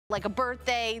like a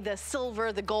birthday, the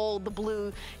silver, the gold, the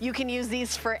blue. You can use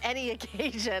these for any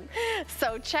occasion.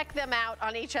 So check them out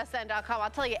on hsn.com.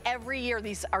 I'll tell you, every year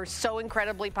these are so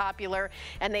incredibly popular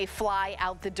and they fly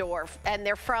out the door. And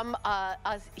they're from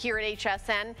us here at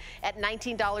HSN at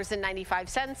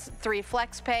 $19.95, 3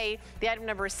 flex pay. The item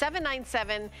number is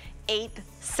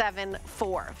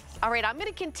 797874. All right, I'm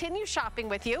gonna continue shopping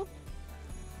with you.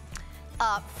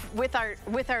 With our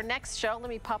next show. Let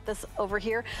me pop this over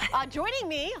here. Joining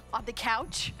me on the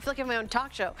couch, I feel like I'm my own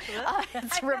talk show.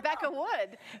 It's Rebecca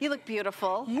Wood. You look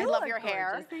beautiful. I love your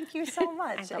hair. Thank you so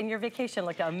much. And your vacation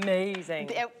looked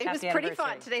amazing. It was pretty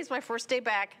fun. Today's my first day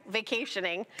back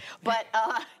vacationing, but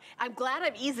I'm glad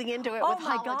I'm easing into it with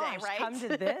holiday, right? Come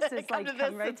to this. It's like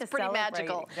come right to pretty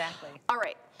magical. Exactly. All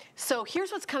right. So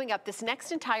here's what's coming up. This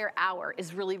next entire hour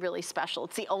is really, really special.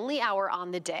 It's the only hour on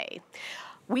the day.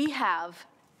 We have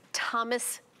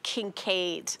Thomas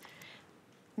Kinkade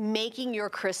making your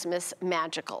Christmas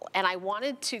magical. And I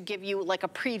wanted to give you like a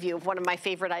preview of one of my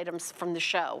favorite items from the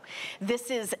show.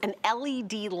 This is an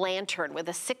LED lantern with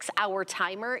a 6-hour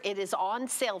timer. It is on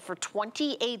sale for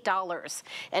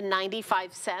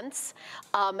 $28.95.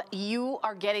 You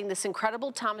are getting this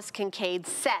incredible Thomas Kinkade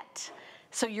set.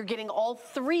 So you're getting all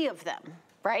 3 of them,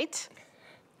 right?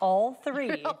 All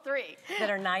three. All 3. That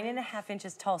are 9.5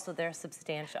 inches tall, so they're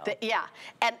substantial. Yeah,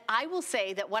 and I will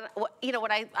say that when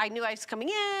I knew I was coming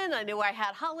in, I knew I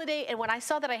had holiday, and when I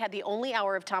saw that I had the only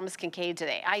hour of Thomas Kinkade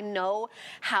today, I know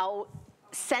how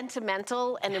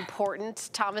sentimental and important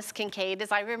Thomas Kinkade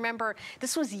is. I remember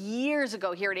this was years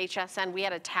ago here at HSN. We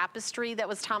had a tapestry that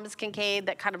was Thomas Kinkade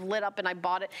that kind of lit up, and I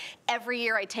bought it. Every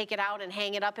year I take it out and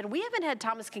hang it up, and we haven't had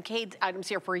Thomas Kinkade items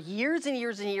here for years and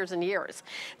years and years and years.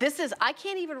 This is, I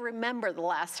can't even remember the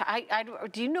last time.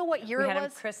 Do you know what year it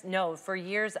was? No, for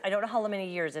years. I don't know how many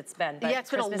years it's been, but yeah,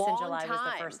 it's been a long Christmas in July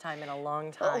was the first time in a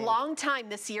long time. A long time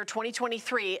this year,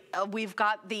 2023. We've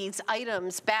got these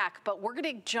items back, but we're going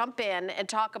to jump in and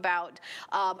talk about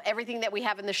everything that we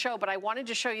have in the show, but I wanted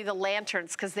to show you the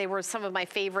lanterns because they were some of my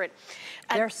favorite.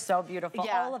 They're so beautiful.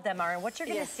 Yeah. All of them are. And what you're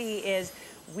going to see is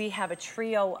we have a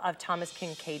trio of Thomas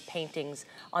Kinkade paintings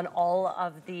on all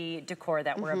of the decor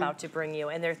that we're about to bring you.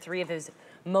 And they're 3 of his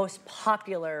most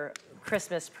popular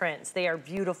Christmas prints. They are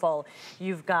beautiful.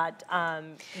 You've got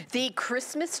the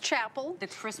Christmas Chapel. The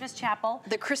Christmas Chapel.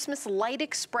 The Christmas Light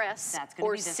Express. That's going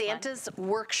to be this Santa's one.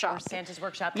 Workshop. Or Santa's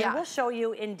Workshop. Yeah. And we'll show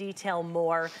you in detail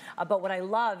more. But what I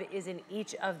love is in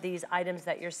each of these items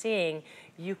that you're seeing,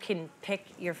 you can pick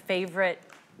your favorite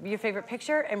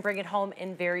picture and bring it home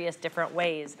in various different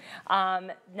ways.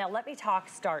 Now let me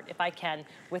start, if I can,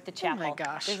 with the chapel. Oh my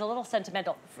gosh. There's a little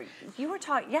sentimental. You were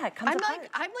talking, yeah, it comes apart.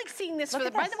 I'm like seeing this by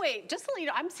the way, just to let you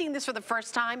know, I'm seeing this for the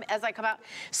first time as I come out.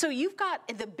 So you've got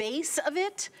the base of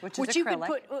it, which you could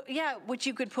put, which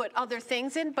you could put other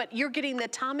things in, but you're getting the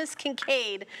Thomas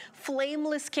Kinkade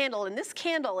flameless candle. And this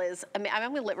candle is, I mean,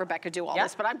 I'm going to let Rebecca do all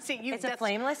this, but I'm seeing you. It's a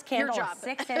flameless candle, a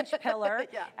 6-inch pillar,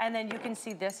 and then you can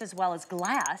see this as well as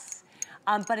glass.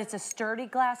 But it's a sturdy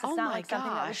glass. It's not like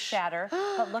something that would shatter.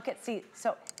 But look at,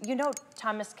 so you know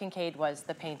Thomas Kinkade was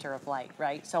the painter of light,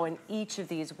 right? So in each of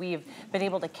these, we've been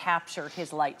able to capture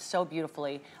his light so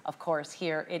beautifully. Of course,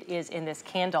 here it is in this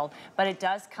candle, but it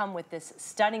does come with this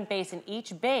stunning base, and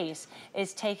each base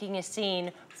is taking a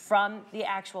scene from the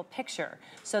actual picture.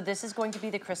 So this is going to be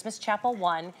the Christmas Chapel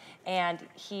 1, and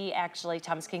he actually,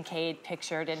 Thomas Kinkade,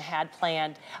 pictured and had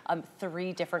planned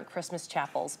 3 different Christmas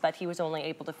chapels, but he was only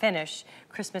able to finish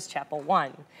Christmas Chapel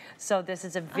 1. So this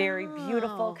is a very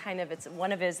beautiful kind of, it's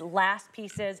one of his last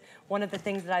pieces. One of the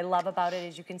things that I love about it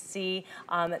is you can see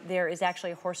there is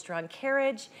actually a horse-drawn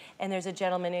carriage, and there's a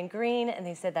gentleman in green, and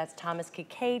they said that's Thomas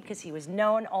Kinkade because he was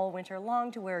known all winter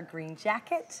long to wear a green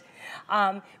jacket.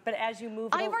 But as you move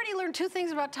I've already learned 2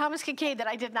 things about Thomas Kinkade that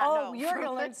I did not know. Oh, you're going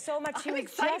to learn so much. He was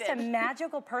excited. Just a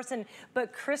magical person,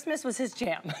 but Christmas was his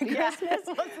jam. Christmas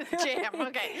was his jam,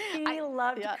 okay. He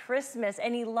loved Christmas,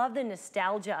 and he loved the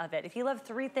nostalgia of it. If he loved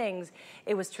 3 things,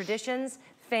 it was traditions,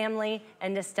 family,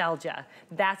 and nostalgia.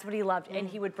 That's what he loved, and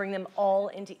he would bring them all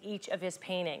into each of his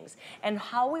paintings. And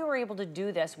how we were able to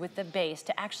do this with the base,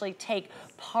 to actually take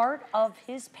part of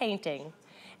his painting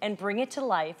and bring it to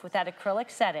life with that acrylic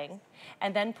setting,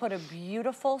 and then put a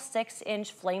beautiful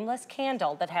 6-inch flameless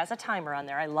candle that has a timer on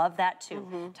there. I love that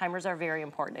too. Timers are very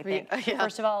important, I think.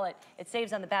 First of all, it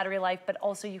saves on the battery life, but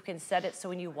also you can set it so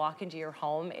when you walk into your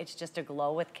home, it's just a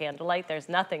glow with candlelight. There's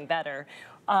nothing better.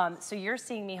 So you're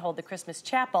seeing me hold the Christmas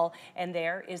Chapel, and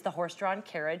there is the horse-drawn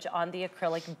carriage on the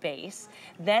acrylic base.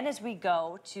 Then as we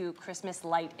go to Christmas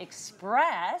Light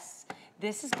Express,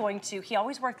 This is going to, he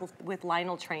always worked with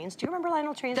Lionel trains. Do you remember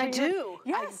Lionel trains? I do.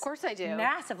 Yes. Of course I do.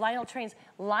 Massive Lionel trains.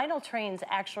 Lionel trains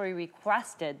actually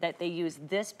requested that they use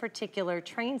this particular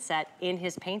train set in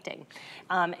his painting.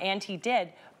 And he did.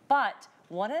 But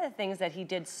one of the things that he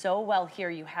did so well here,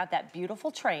 you have that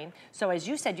beautiful train. So as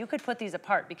you said, you could put these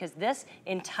apart because this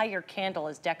entire candle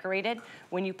is decorated.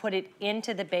 When you put it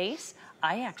into the base,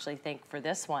 I actually think for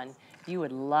this one, you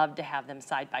would love to have them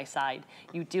side by side.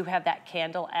 You do have that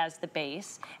candle as the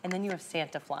base, and then you have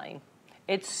Santa flying.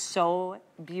 It's so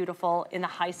beautiful in the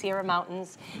High Sierra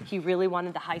Mountains. He really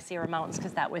wanted the High Sierra Mountains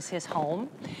because that was his home,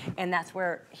 and that's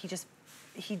where he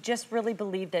just really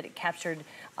believed that it captured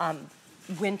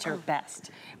winter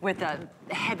best, with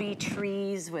heavy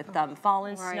trees, with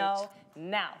fallen snow.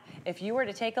 Now, if you were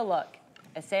to take a look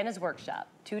at Santa's workshop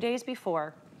 2 days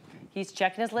before, he's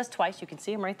checking his list twice. You can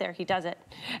see him right there. He does it.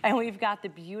 And we've got the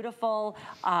beautiful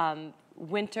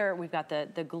winter. We've got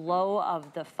the glow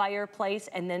of the fireplace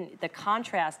and then the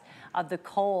contrast of the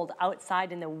cold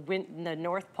outside in the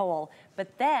North Pole.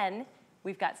 But then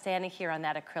we've got Santa here on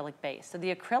that acrylic base. So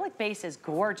the acrylic base is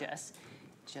gorgeous.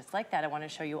 Just like that, I want to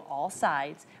show you all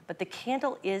sides, but the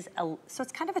candle is, so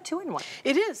it's kind of a two-in-one.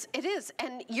 It is,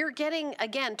 and you're getting,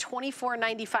 again,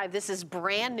 $24.95. This is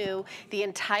brand new. The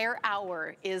entire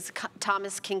hour is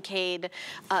Thomas Kinkade,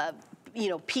 you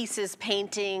know, pieces,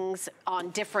 paintings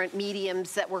on different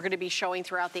mediums that we're going to be showing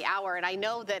throughout the hour. And I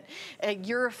know that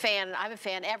you're a fan, I'm a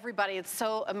fan, everybody, it's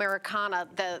so Americana,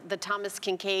 the Thomas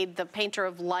Kinkade, the painter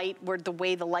of light, where the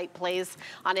way the light plays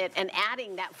on it, and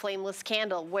adding that flameless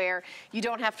candle where you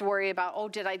don't have to worry about, oh,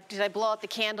 did I blow out the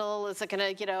candle? Is it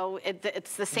going to, you know,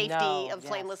 it's the safety of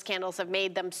flameless candles have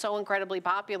made them so incredibly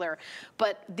popular.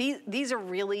 But these are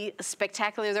really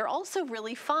spectacular. They're also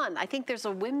really fun. I think there's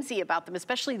a whimsy about them,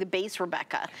 especially the base,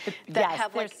 Rebecca, that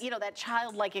have, like, you know, that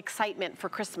childlike excitement for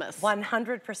Christmas.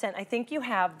 100%. I think you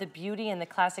have the beauty and the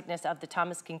classicness of the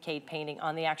Thomas Kinkade painting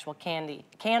on the actual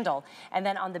candle, and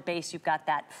then on the base you've got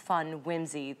that fun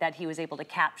whimsy that he was able to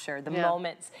capture, the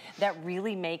moments that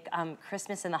really make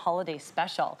Christmas and the holidays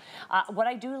special. What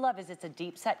I do love is it's a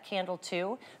deep set candle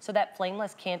too, so that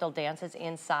flameless candle dances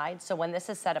inside. So when this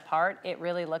is set apart, it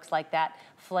really looks like that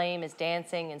flame is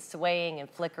dancing and swaying and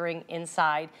flickering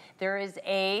inside. There is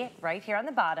right here on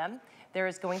the bottom, there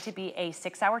is going to be a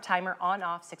 6-hour timer,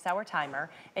 on-off 6-hour timer.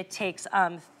 It takes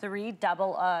 3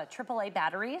 AAA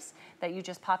batteries that you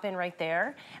just pop in right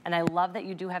there. And I love that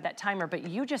you do have that timer, but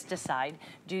you just decide,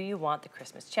 do you want the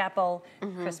Christmas Chapel,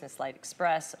 Christmas Light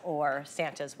Express, or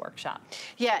Santa's Workshop?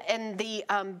 Yeah, and the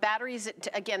batteries,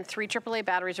 again, 3 AAA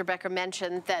batteries, Rebecca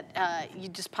mentioned, that you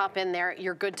just pop in there,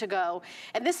 you're good to go.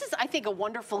 And this is, I think, a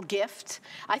wonderful gift.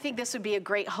 I think this would be a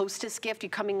great hostess gift. You're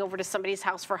coming over to somebody's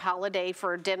house for a holiday,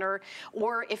 for dinner,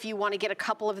 or if you want to get a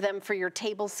couple of them for your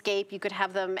tablescape, you could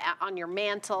have them on your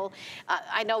mantle.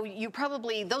 I know you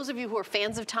probably, those of you who are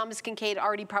fans of Thomas Kinkade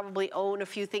already probably own a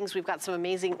few things. We've got some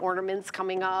amazing ornaments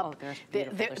coming up. Oh,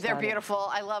 they're beautiful. They're beautiful.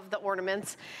 I love the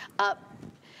ornaments.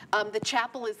 The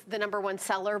chapel is the #1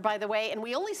 seller, by the way, and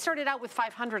we only started out with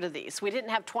 500 of these. We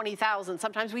didn't have 20,000.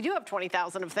 Sometimes we do have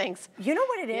 20,000 of things. You know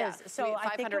what it is? So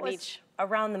I think it was each.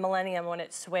 Around the millennium when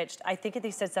it switched, I think they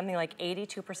said something like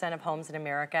 82% of homes in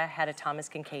America had a Thomas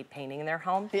Kinkade painting in their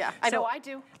home. Yeah, I know I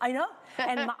do. I know,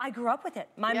 and I grew up with it.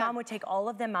 My mom would take all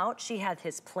of them out. She had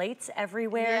his plates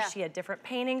everywhere. She had different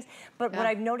paintings. But what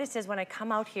I've noticed is when I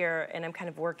come out here and I'm kind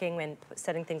of working and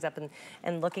setting things up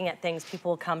and looking at things,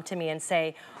 people will come to me and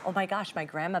say, oh my gosh, my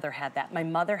grandmother had that. My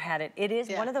mother had it. It is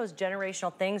one of those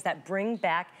generational things that bring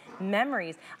back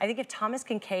memories. I think if Thomas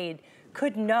Kinkade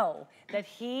could know that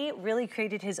he really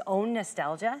created his own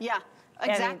nostalgia. Yeah,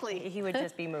 exactly. He would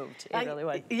just be moved. He really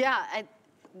would. Yeah.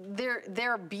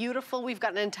 They're beautiful. We've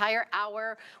got an entire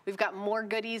hour. We've got more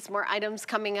goodies, more items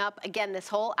coming up. Again, this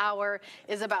whole hour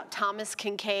is about Thomas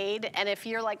Kinkade. And if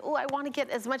you're like, oh, I want to get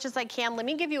as much as I can, let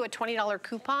me give you a $20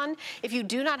 coupon. If you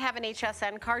do not have an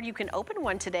HSN card, you can open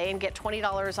one today and get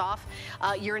 $20 off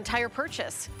your entire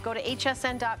purchase. Go to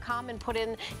hsn.com and put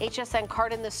in HSN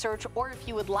card in the search, or if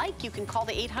you would like, you can call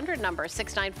the 800 number,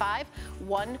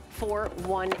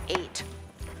 695-1418.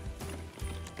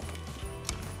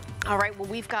 All right, well,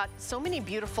 we've got so many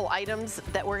beautiful items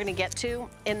that we're gonna get to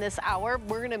in this hour.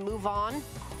 We're gonna move on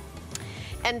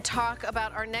and talk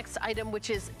about our next item, which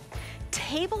is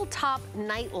tabletop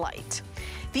nightlight.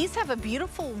 These have a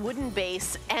beautiful wooden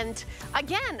base, and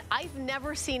again, I've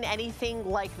never seen anything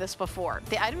like this before.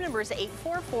 The item number is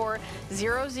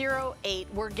 844008.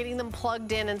 We're getting them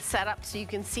plugged in and set up so you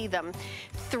can see them.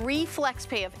 3 flex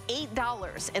pay of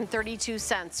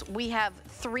 $8.32. We have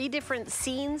 3 different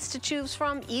scenes to choose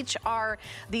from. Each are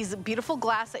these beautiful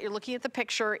glass that you're looking at the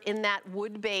picture in that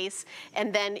wood base,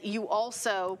 and then you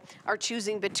also are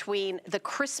choosing between the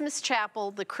Christmas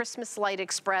Chapel, the Christmas Light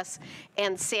Express,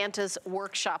 and Santa's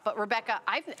Workshop. But Rebecca,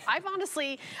 I've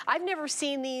honestly, I've never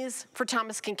seen these for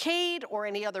Thomas Kinkade or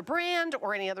any other brand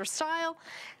or any other style.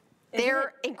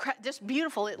 They're just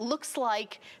beautiful. It looks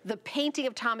like the painting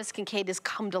of Thomas Kinkade has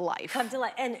come to life. Come to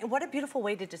life. And what a beautiful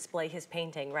way to display his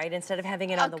painting, right? Instead of having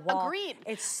it on the wall. Agreed.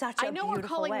 It's such a beautiful way. I know we're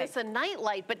calling this a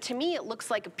nightlight, but to me it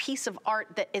looks like a piece of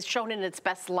art that is shown in its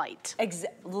best light.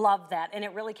 Love that. And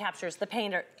it really captures the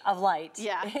painter of light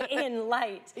in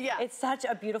light. Yeah. It's such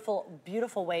a beautiful,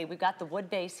 beautiful way. We've got the wood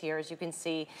base here, as you can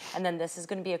see, and then this is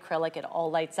going to be acrylic. It all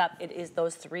lights up. It is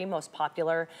those 3 most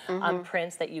popular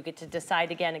prints that you get to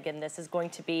decide. Again, this is going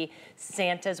to be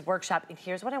Santa's Workshop. And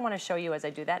here's what I want to show you as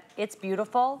I do that. It's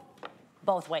beautiful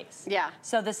both ways. Yeah.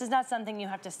 So this is not something you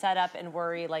have to set up and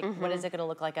worry, like, what is it going to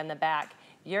look like on the back?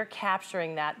 You're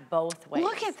capturing that both ways.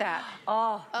 Look at that.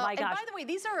 Oh, my gosh. And by the way,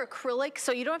 these are acrylic,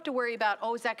 so you don't have to worry about,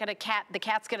 oh, is that gonna the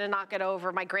cat's gonna knock it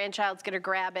over, my grandchild's gonna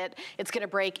grab it, it's gonna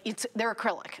break. They're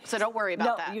acrylic, so don't worry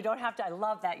about that. No, you don't have to. I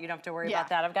love that. You don't have to worry about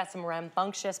that. I've got some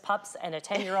rambunctious pups and a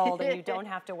 10-year-old, and you don't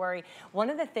have to worry.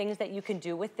 One of the things that you can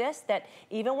do with this, that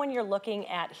even when you're looking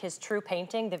at his true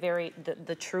painting,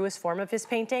 the truest form of his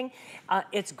painting,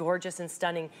 it's gorgeous and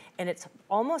stunning, and it's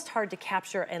almost hard to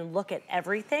capture and look at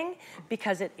everything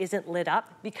because it isn't lit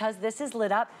up. Because this is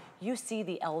lit up, you see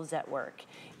the elves at work.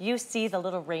 You see the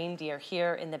little reindeer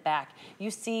here in the back.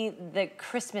 You see the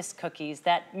Christmas cookies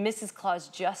that Mrs. Claus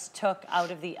just took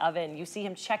out of the oven. You see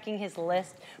him checking his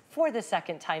list for the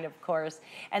 2nd time, of course,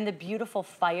 and the beautiful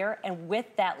fire. And with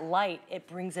that light, it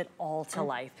brings it all to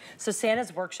life. So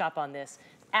Santa's Workshop on this,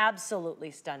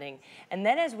 absolutely stunning. And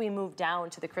then as we move down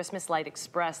to the Christmas Light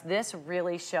Express, this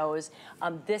really shows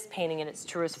this painting in its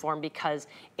truest form, because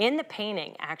in the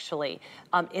painting, actually,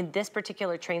 in this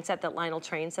particular train set, that Lionel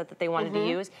train set that they wanted to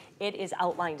use, it is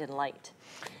outlined in light.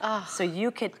 So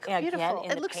you could, beautiful.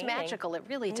 again, it looks magical, it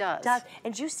really does. It does.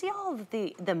 And you see all of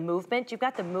the movement? You've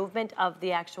got the movement of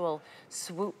the actual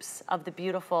swoops of the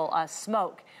beautiful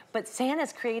smoke, but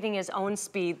Santa's creating his own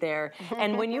speed there.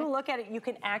 And when you look at it, you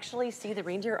can actually see the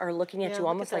reindeer are looking at you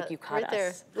almost like you caught us.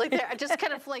 There. Like they're just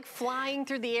kind of like flying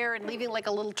through the air and leaving like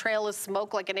a little trail of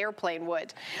smoke like an airplane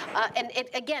would. And it,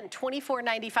 again,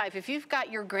 $24.95. If you've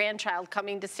got your grandchild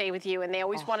coming to stay with you and they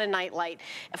always want a nightlight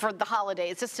for the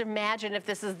holidays, just imagine if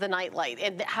this is the nightlight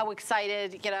and how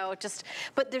excited, you know,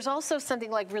 but there's also something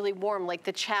like really warm, like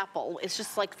the chapel. It's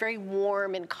just like very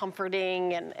warm and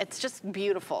comforting, and it's just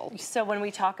beautiful. So when we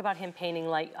talk about him painting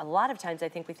light, a lot of times I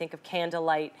think we think of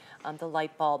candlelight, the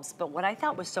light bulbs, but what I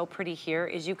thought was so pretty here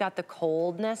is you've got the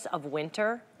coldness of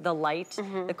winter, the light,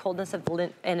 the coldness of,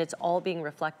 and it's all being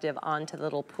reflective onto the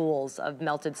little pools of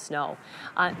melted snow.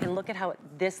 And look at how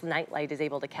this nightlight is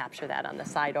able to capture that on the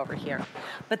side over here.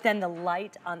 But then the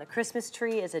light on the Christmas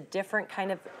tree is a different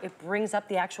kind of, it brings up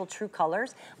the actual true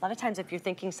colors. A lot of times if you're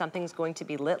thinking something's going to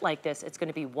be lit like this, it's going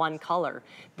to be one color.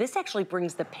 This actually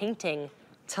brings the painting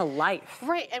to life.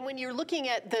 Right, and when you're looking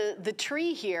at the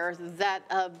tree here, that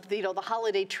you know, the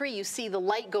holiday tree, you see the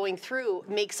light going through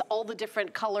makes all the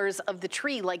different colors of the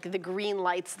tree, like the green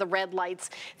lights, the red lights,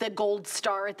 the gold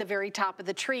star at the very top of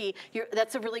the tree.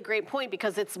 That's a really great point,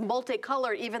 because it's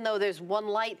multicolored, even though there's one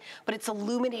light, but it's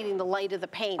illuminating the light of the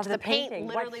paint. The paint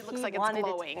literally looks like it's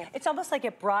glowing. It's almost like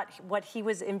it brought what he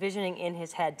was envisioning in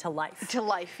his head to life. To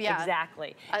life, yeah.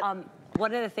 Exactly.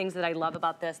 One of the things that I love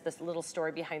about this little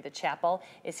story behind the chapel,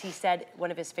 is he said one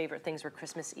of his favorite things were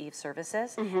Christmas Eve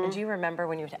services. And do you remember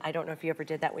when I don't know if you ever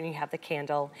did that, when you have the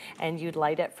candle and you'd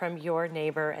light it from your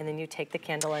neighbor and then you take the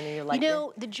candle in and you light it? You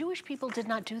know, the Jewish people did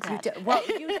not do that. Well,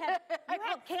 you had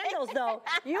candles though.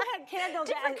 You had candles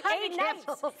at 8 nights.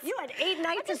 You had 8 nights of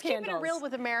candles. Just keeping it real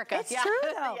with America. It's true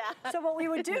though. So what we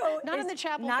would do not in the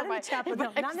chapel, not in the chapel,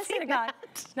 no, not in the synagogue,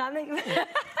 not in the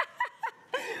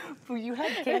you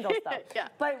had candles though.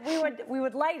 But we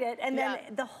would light it, and then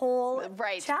the whole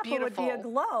chapel would be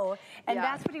aglow. And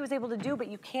that's what he was able to do, but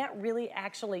you can't really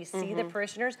actually see the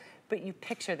parishioners but you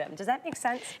picture them. Does that make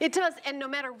sense? It does, and no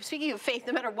matter, speaking of faith,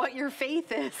 no matter what your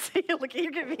faith is, look,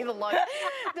 you're giving me the look.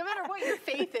 No matter what your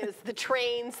faith is, the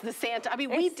trains, the Santa, I mean,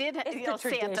 we did, you know,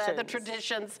 Santa, the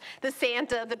traditions, the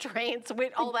Santa, the trains,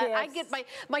 with all that. I get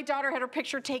my daughter had her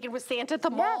picture taken with Santa at the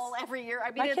mall every year.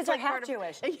 I mean, my kids are half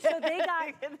Jewish, so they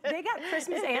got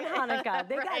Christmas and Hanukkah.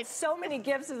 They got so many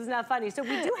gifts. It's not funny. So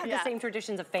we do have the same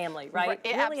traditions of family, right?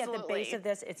 Really, at the base of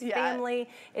this, it's family.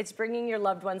 It's bringing your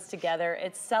loved ones together.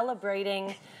 It's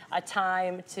celebrating a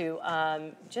time to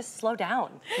just slow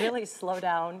down, really slow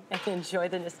down and enjoy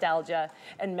the nostalgia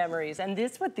and memories. And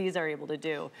this is what these are able to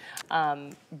do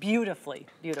beautifully,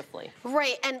 beautifully.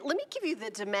 Right, and let me give you the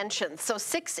dimensions. So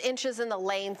 6 inches in the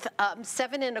length,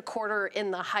 7 1/4 in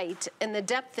the height, and the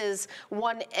depth is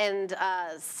 1 and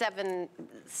 7,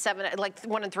 like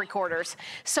 1 3/4.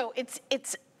 So it's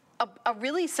a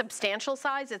really substantial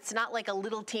size. It's not like a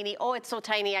little teeny, oh, it's so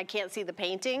tiny I can't see the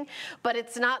painting, but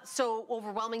it's not so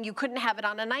overwhelming you couldn't have it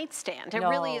on a nightstand. It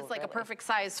really is like a perfect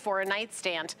size for a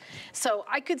nightstand. So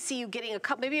I could see you getting a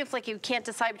couple, maybe if like you can't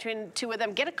decide between 2 of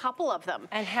them, get a couple of them.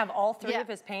 And have all 3 of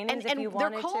his paintings if you wanted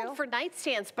to. And they're called for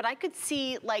nightstands, but I could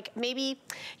see like maybe,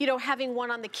 you know, having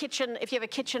one on the kitchen, if you have a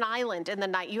kitchen island in the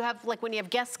night, you have like when you have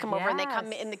guests come over and they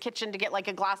come in the kitchen to get like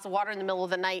a glass of water in the middle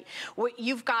of the night,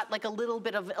 you've got like a little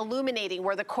bit of illuminating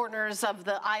where the corners of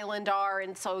the island are,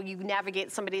 and so you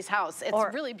navigate somebody's house.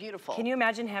 It's really beautiful. Can you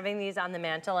imagine having these on the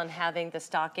mantle and having the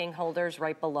stocking holders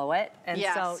right below it? And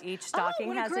so each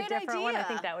stocking has a different one. I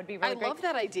think that would be really great. I love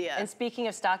that idea. And speaking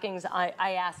of stockings,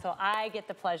 I asked, so I get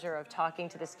the pleasure of talking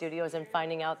to the studios and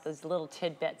finding out those little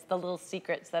tidbits, the little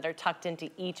secrets that are tucked into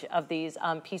each of these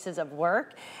pieces of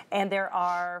work. And there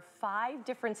are 5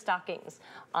 different stockings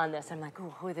on this. I'm like,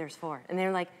 ooh, who there's 4? And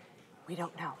they're like, we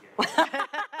don't know.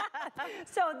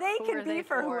 So they can be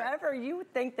for whoever you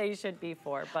think they should be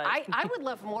for. But I would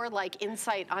love more like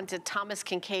insight onto Thomas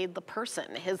Kinkade, the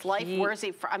person, his life. Where is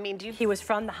he from? I mean, he was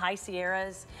from the High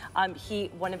Sierras.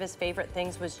 One of his favorite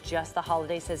things was just the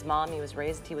holidays. His mom, he was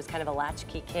kind of a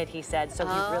latchkey kid, he said. So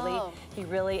he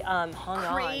really hung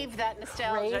on. Craved that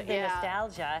nostalgia. Craved the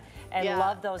nostalgia and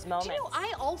loved those moments. Do you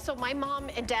know, my mom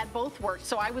and dad both worked,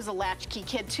 so I was a latchkey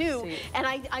kid too. And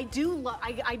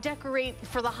I decorate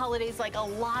for the holidays like a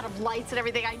lot of lights and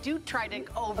everything. I do try to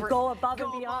go above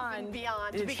and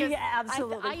beyond. Because she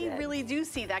absolutely I really do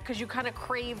see that, because you kind of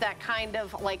crave that kind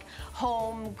of like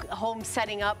home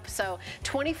setting up. So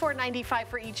 $24.95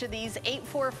 for each of these,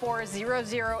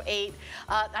 844-008.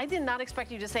 I did not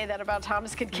expect you to say that about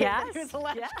Thomas Kinkade. Yes. He was a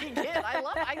latchkey kid.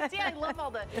 I love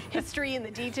all the history and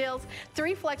the details.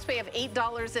 3 flex pay of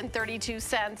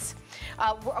 $8.32.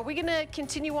 Are we gonna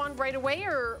continue on right away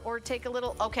or take a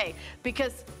little? Okay,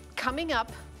 because coming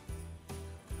up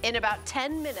in about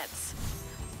 10 minutes,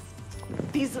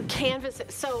 these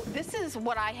canvases. So this is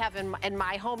what I have in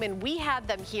my home, and we had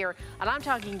them here, and I'm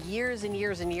talking years and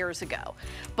years and years ago.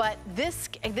 But this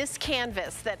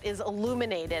canvas that is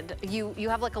illuminated, you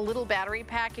have like a little battery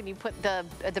pack, and you put the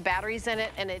batteries in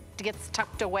it, and it gets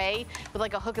tucked away with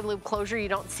like a hook and loop closure. You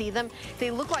don't see them.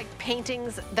 They look like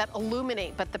paintings that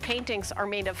illuminate, but the paintings are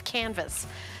made of canvas.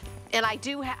 And I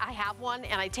have one,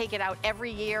 and I take it out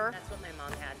every year. That's what my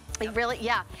mom had. Really,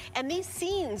 yeah. And these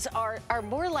scenes are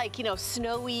more like, you know,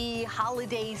 snowy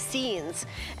holiday scenes.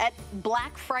 At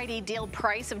Black Friday deal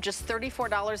price of just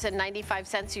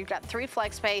 $34.95, you've got 3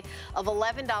 flex pay of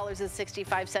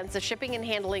 $11.65. The shipping and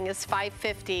handling is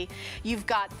 $5.50. You've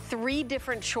got 3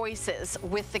 different choices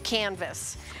with the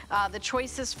canvas. The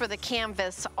choices for the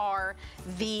canvas are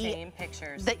the same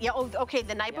pictures.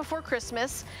 The night before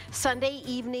Christmas, Sunday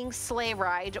evening sleigh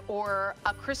ride, or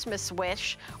a Christmas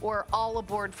wish, or all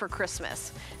aboard for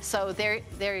Christmas. So there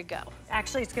you go.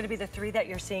 Actually, it's going to be the 3 that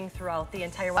you're seeing throughout the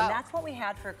entire one. That's what we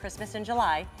had for Christmas in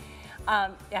July.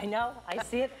 I know, I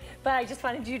see it, but I just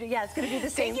wanted you to, it's going to be the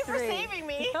same 3. Thank you for saving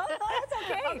me. No, that's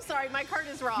okay. I'm sorry, my card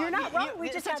is wrong. You're not wrong. We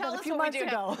just had it a few months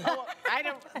ago.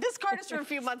 This card is from a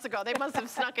few months ago. They must have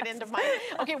snuck it into mine.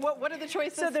 Okay, what are the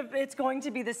choices? So it's going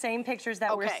to be the same pictures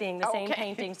that we're seeing, the same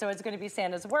painting. So it's going to be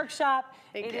Santa's workshop.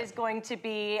 It is going to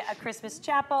be a Christmas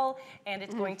chapel, and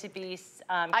it's going to be Christmas.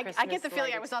 I get the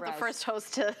feeling I was not the first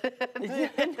host to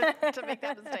make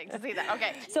that mistake, to see that.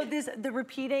 Okay. So the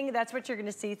repeating, that's what you're going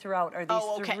to see throughout, are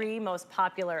these 3 most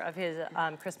popular of his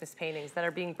Christmas paintings that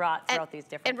are being brought throughout these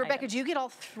different Rebecca, items. do you get all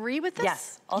 3 with this?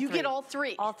 Yes, all 3. You get all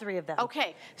 3? All 3 of them.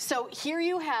 Okay, so here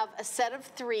you have a set of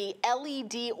 3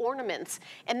 LED ornaments,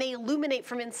 and they illuminate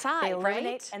from inside, They illuminate,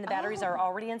 right? And the batteries are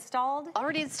already installed.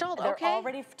 Already installed, They're all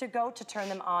ready to go to turn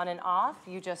them on and off.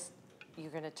 You're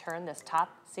going to turn this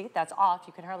top, see, that's off.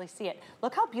 You can hardly see it.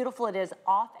 Look how beautiful it is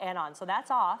off and on. So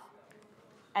that's off.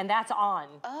 and that's on.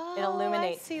 Oh, it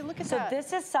illuminates. I see, look at so that. So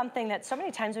this is something that so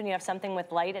many times when you have something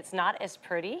with light, it's not as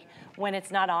pretty when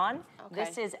it's not on. Okay.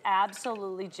 This is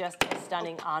absolutely just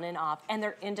stunning on and off, and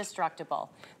they're indestructible.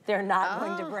 They're not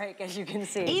going to break, as you can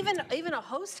see. Even a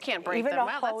host can't break them.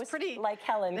 Wow, that's pretty. Like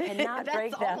Helen cannot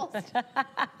break them.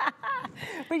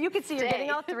 But you can see you're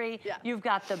getting all three. Yeah. You've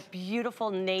got the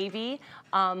beautiful navy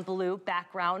blue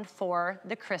background for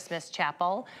the Christmas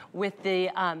chapel with the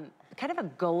kind of a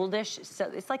goldish, so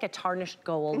it's like a tarnished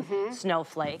gold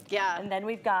snowflake. Yeah. And then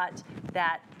we've got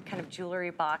that kind of jewelry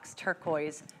box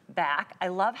turquoise back. I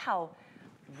love how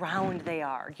round they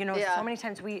are. You know, so many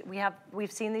times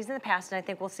we've seen these in the past, and I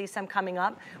think we'll see some coming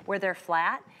up where they're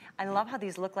flat. I love how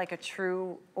these look like a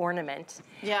true ornament.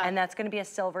 Yeah. And that's going to be a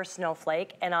silver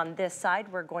snowflake. And on this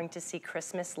side, we're going to see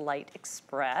Christmas Light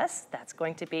Express. That's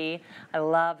going to be, I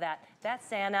love that. That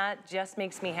Santa just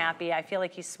makes me happy. I feel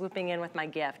like he's swooping in with my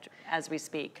gift as we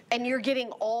speak. And you're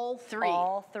getting all three.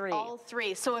 All three. All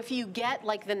three. So if you get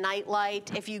like the night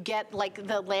light, if you get like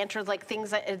the lanterns, like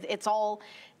things that it's all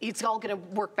going to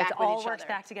work back with each other. It all works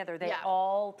back together. They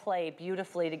all play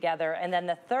beautifully together. And then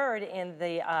the third in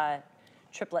the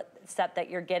triplet set that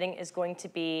you're getting is going to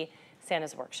be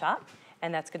Santa's Workshop.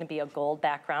 And that's going to be a gold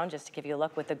background, just to give you a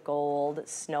look, with the gold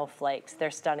snowflakes.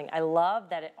 They're stunning. I love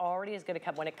that it already is going to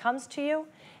come. When it comes to you,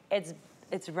 it's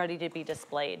ready to be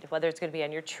displayed, whether it's going to be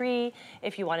on your tree.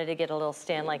 If you wanted to get a little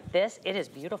stand like this, it is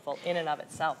beautiful in and of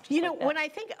itself. You know, when I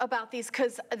think about these,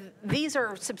 because these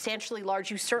are substantially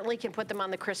large, you certainly can put them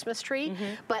on the Christmas tree,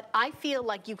 but I feel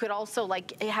like you could also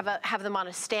like have them on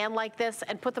a stand like this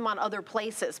and put them on other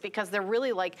places, because they're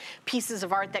really like pieces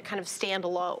of art that kind of stand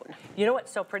alone. You know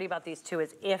what's so pretty about these too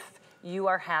is if you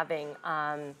are having,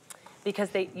 because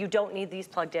you don't need these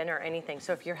plugged in or anything.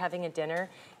 So if you're having a dinner,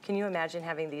 can you imagine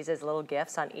having these as little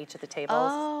gifts on each of the tables?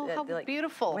 Oh, how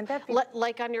beautiful. Wouldn't that be?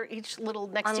 Like on your next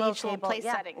to each little place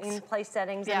settings. In place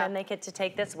settings, and then they get to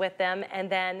take this with them, and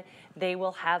then they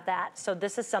will have that. So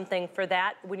this is something for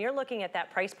that. When you're looking at that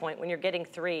price point, when you're getting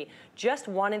three, just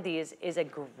one of these is a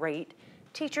great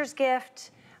teacher's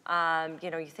gift. You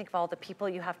know, you think of all the people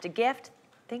you have to gift.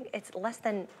 I think it's less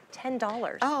than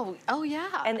 $10. Oh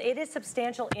yeah. And it is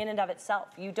substantial in and of itself.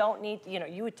 You don't need, you know,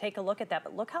 you would take a look at that,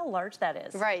 but look how large that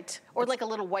is. Right. Or like a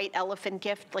little white elephant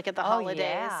gift, like at the holidays.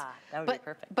 Yeah, that would be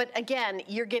perfect. But again,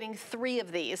 you're getting three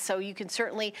of these, so you can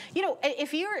certainly, you know,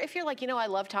 if you're like, you know, I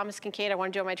love Thomas Kinkade, I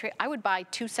want to do on my tree, I would buy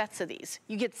 2 sets of these.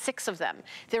 You get 6 of them.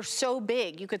 They're so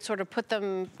big, you could sort of put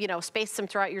them, you know, space them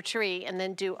throughout your tree, and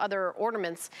then do other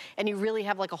ornaments, and you really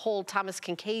have like a whole Thomas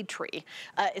Kinkade tree.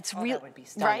 It's real, that would be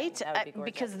stunning. Right? That would be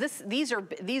gorgeous. Because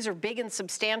these are big and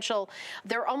substantial.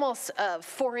 They're almost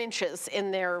 4 inches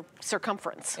in their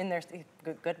circumference. In their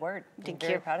good word. Thank you.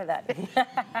 Very proud of that.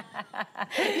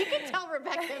 You can tell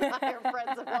Rebecca and I are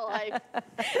friends in real life. And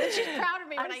she's proud of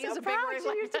me when I use a big word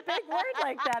like that. A big word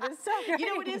like that. It's so great. You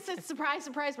know, it is a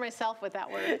surprise myself with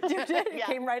that word. You did. It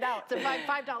came right out. It's a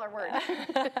 $5 word.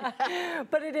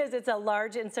 But it is. It's a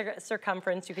large in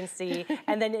circumference, you can see.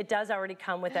 And then it does already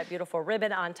come with that beautiful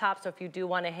ribbon on top. So if you do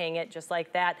want to hang it just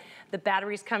like that, the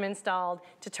batteries come installed.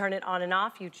 To turn it on and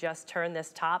off, you just turn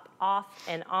this top off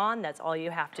and on. That's all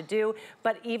you have to do.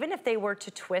 But even if they were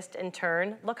to twist and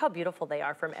turn, look how beautiful they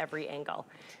are from every angle.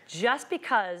 Just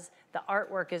because the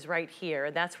artwork is right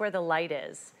here, that's where the light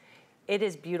is, it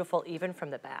is beautiful even from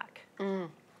the back.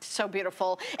 So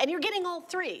beautiful. And you're getting all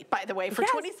 3, by the way, for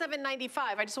 $27.95.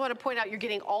 I just want to point out you're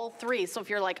getting all 3. So if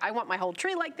you're like, I want my whole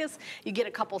tree like this, you get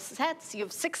a couple sets, you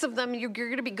have 6 of them, you're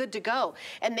going to be good to go.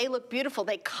 And they look beautiful.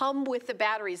 They come with the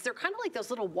batteries. They're kind of like those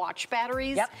little watch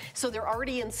batteries. Yep. So they're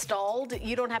already installed.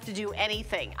 You don't have to do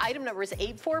anything. Item number is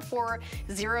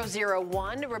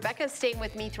 844001. Rebecca is staying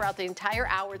with me throughout the entire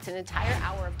hour. It's an entire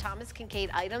hour of Thomas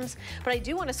Kinkade items. But I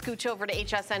do want to scooch over to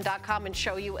hsn.com and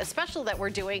show you a special that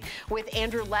we're doing with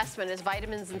Andrew Lessman. His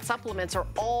vitamins and supplements are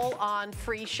all on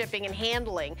free shipping and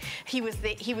handling. He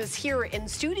was here in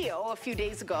studio a few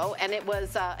days ago, and it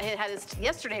was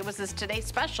yesterday was his Today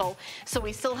special. So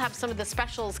we still have some of the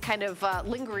specials kind of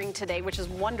lingering today, which is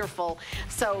wonderful.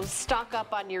 So stock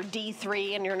up on your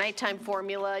D3 and your nighttime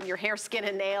formula and your hair, skin,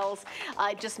 and nails.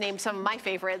 I just named some of my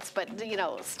favorites, but you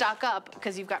know, stock up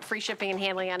because you've got free shipping and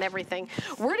handling on everything.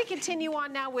 We're going to continue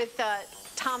on now with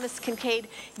Thomas Kinkade.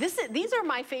 These are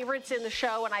my favorites in the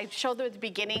show, and I showed them at the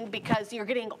beginning because you're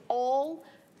getting all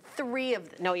 3 of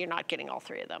them. No, you're not getting all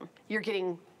 3 of them. You're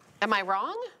getting, am I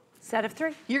wrong? Set of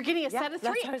 3. You're getting a set of 3.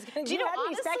 That's what I was going to do. You know,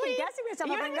 honestly, second guessing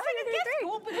myself. I'm like, no, you're getting 3.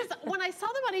 Well, because when I saw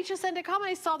them on HSN.com,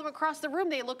 I saw them across the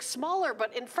room. They look smaller,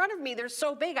 but in front of me, they're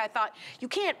so big. I thought you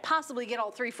can't possibly get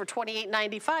all 3 for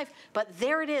 $28.95. But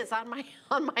there it is on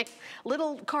my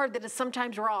little card that is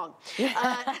sometimes wrong.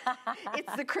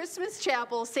 It's the Christmas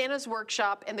Chapel, Santa's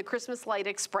Workshop, and the Christmas Light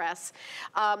Express.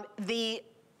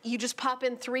 You just pop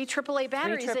in 3 AAA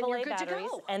batteries and you're good to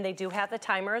go. And they do have the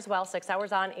timer as well, 6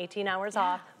 hours on, 18 hours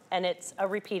off. And it's a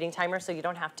repeating timer, so you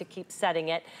don't have to keep setting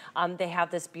it. They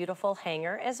have this beautiful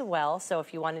hanger as well, so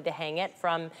if you wanted to hang it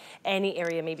from any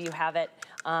area, maybe you have it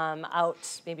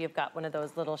out, maybe you've got one of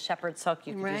those little shepherd's hook,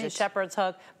 you can use a shepherd's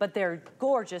hook, but they're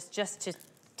gorgeous just to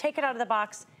take it out of the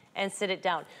box and sit it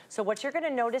down. So what you're gonna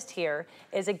notice here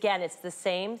is, again, it's the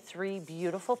same 3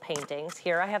 beautiful paintings.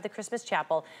 Here I have the Christmas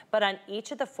Chapel, but on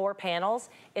each of the 4 panels,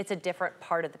 it's a different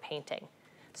part of the painting.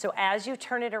 So as you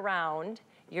turn it around,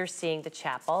 you're seeing the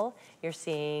chapel, you're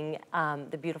seeing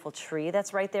the beautiful tree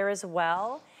that's right there as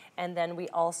well, and then we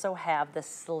also have the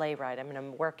sleigh ride. I'm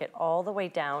gonna work it all the way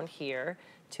down here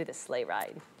to the sleigh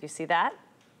ride. Do you see that?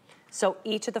 So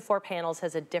each of the 4 panels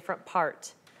has a different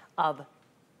part of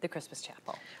the Christmas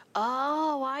Chapel.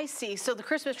 Oh, I see. So the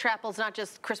Christmas Chapel is not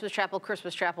just Christmas Chapel,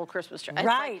 Christmas Chapel, Christmas Chapel.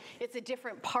 Right. It's a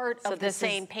different part of the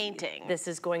same painting. This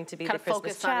is going to be kind the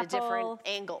Christmas Chapel. Kind of focused on a different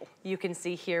angle. You can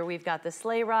see here we've got the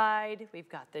sleigh ride, we've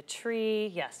got the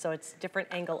tree. Yes, so it's a different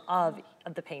angle of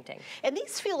the painting. And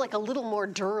these feel like a little more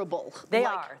durable. They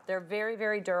are. They're very,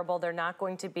 very durable. They're not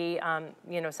going to be,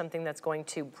 you know, something that's going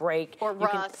to break. Or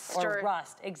rust. Or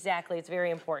rust, exactly. It's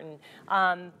very important.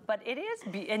 But it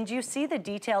is, and you see the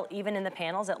detail even in the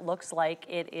panels. It looks like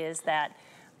it is that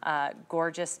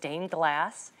gorgeous stained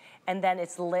glass. And then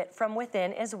it's lit from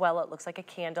within as well. It looks like a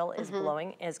candle is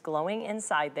glowing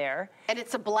inside there. And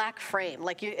it's a black frame.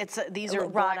 Like these are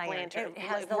black lantern. It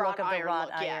has the look of the wrought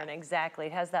iron. Exactly.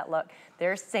 It has that look.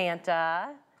 There's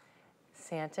Santa,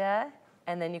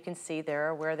 and then you can see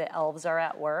there where the elves are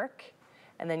at work.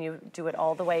 And then you do it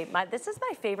all the way. This is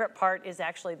my favorite part, is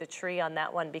actually the tree on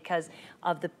that one because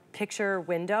of the picture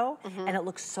window, and it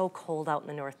looks so cold out in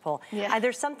the North Pole. Yeah.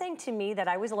 There's something to me that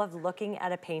I always love looking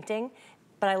at a painting,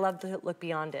 but I love to look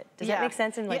beyond it. Does that make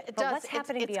sense? And like, but what's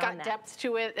happening beyond that? It's got depth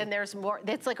to it, and there's more.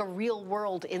 It's like a real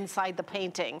world inside the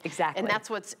painting. Exactly. And that's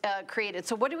what's created.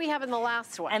 So what do we have in the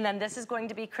last one? And then this is going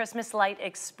to be Christmas Light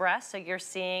Express. So you're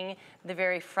seeing the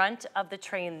very front of the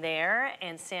train there,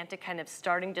 and Santa kind of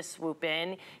starting to swoop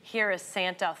in. Here is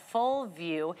Santa full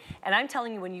view. And I'm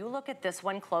telling you, when you look at this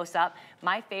one close up,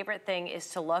 my favorite thing is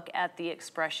to look at the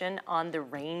expression on the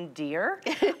reindeer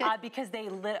because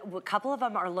a couple of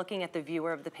them are looking at the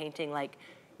viewer of the painting like,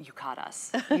 you caught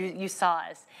us, you saw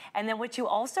us. And then what you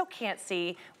also can't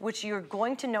see, which you're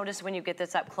going to notice when you get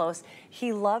this up close,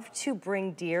 he loved to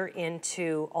bring deer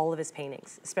into all of his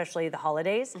paintings, especially the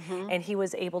holidays, and he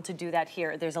was able to do that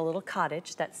here. There's a little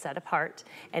cottage that's set apart,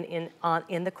 and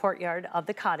in the courtyard of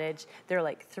the cottage, there are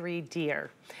like 3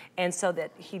 deer. And so that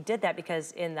he did that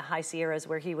because in the high Sierras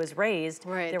where he was raised,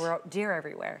 there were deer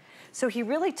everywhere. So he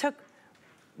really took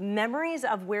memories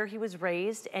of where he was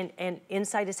raised and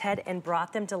inside his head and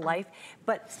brought them to life.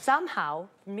 But somehow,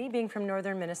 me being from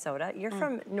northern Minnesota, you're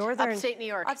from northern... Upstate New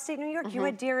York. Upstate New York. You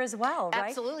had deer as well, right?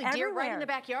 Absolutely. Deer right in the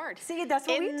backyard. See, that's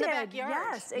what we did. In the backyard.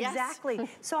 Yes, exactly.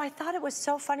 So I thought it was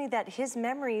so funny that his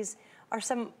memories are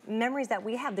some memories that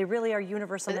we have. They really are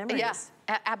universal memories. Yes,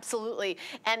 absolutely.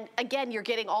 And again, you're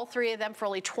getting all 3 of them for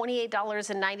only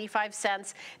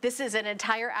 $28.95. This is an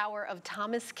entire hour of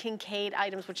Thomas Kinkade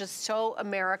items, which is so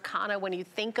Americana when you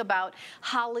think about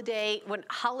holiday. When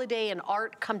holiday and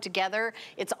art come together,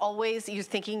 it's always you're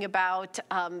thinking about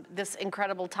this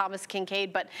incredible Thomas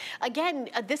Kinkade. But again,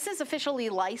 this is officially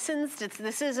licensed.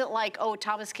 This isn't like, oh,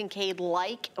 Thomas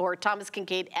Kinkade-like or Thomas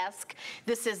Kinkade-esque.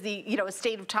 This is the,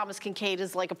 estate of Thomas Kinkade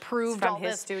is like approved from all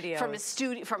his this studio.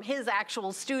 From his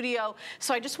actual studio.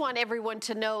 So I just want everyone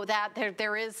to know that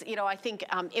there is, I think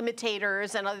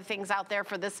imitators and other things out there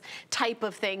for this type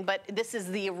of thing, but this is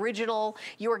the original.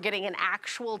 You are getting an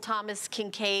actual Thomas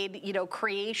Kinkade,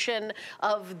 creation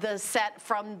of the set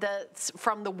from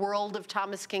the world of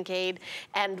Thomas Kinkade,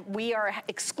 and we are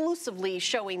exclusively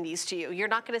showing these to you. You're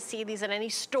not going to see these in any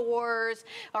stores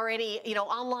or any,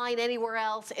 online anywhere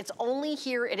else. It's only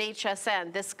here at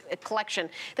HSN. This collection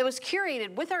that was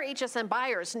curated with our HSN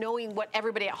buyers, knowing what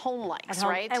everybody at home likes,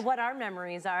 right? And what our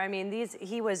memories are. I mean,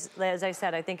 he was, as I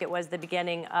said, I think it was the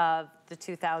beginning of the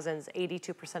 2000s,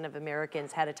 82% of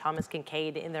Americans had a Thomas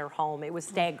Kinkade in their home. It was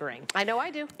staggering. I know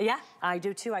I do. Yeah, I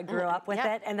do too. I grew up with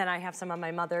it. And then I have some of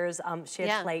my mother's, she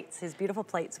had plates, his beautiful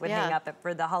plates would hang up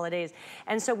for the holidays.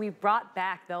 And so we brought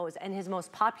back those and his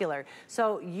most popular.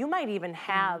 So you might even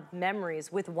have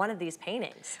memories with one of these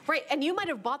paintings. Right, and you might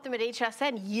have bought them at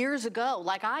HSN years ago,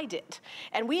 like I did.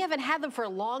 And we haven't had them for a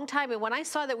long time. And when I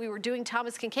saw that we were doing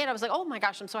Thomas Kinkade, I was like, oh my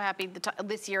gosh, I'm so happy that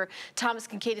this year Thomas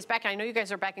Kinkade is back. And I know you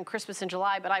guys are back in Christmas in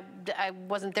July, but I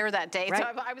wasn't there that day. Right.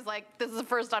 So I was like, this is the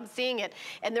first I'm seeing it.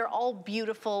 And they're all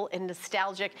beautiful and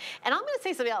nostalgic. And I'm gonna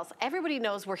say something else. Everybody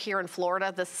knows we're here in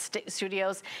Florida, the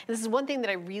studios. And this is one thing that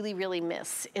I really, really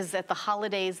miss, is that the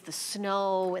holidays, the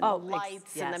snow and the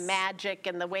lights and the magic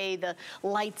and the way the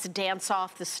lights dance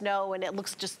off the snow and it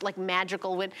looks just like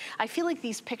magical. When I feel like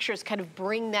these pictures kind of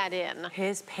bring that in.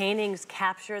 His paintings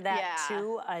capture that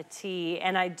to a T.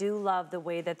 And I do love the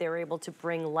way that they were able to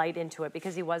bring light into it,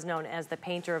 because he was known as the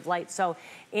painter of light. So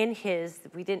in his,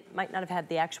 might not have had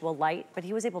the actual light, but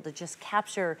he was able to just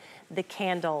capture the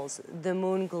candles, the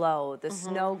moon glow, the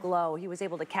snow glow. He was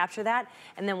able to capture that.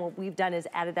 And then what we've done is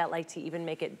added that light to even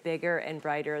make it bigger and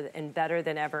brighter and better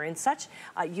than ever in such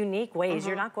unique ways.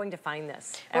 You're not going to find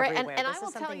this everywhere. And I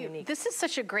will tell you, this is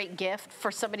such a great gift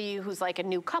for somebody who's like a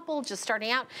new couple just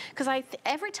starting out, because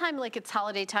every time like it's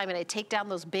holiday time and I take down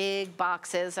those big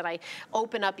boxes and I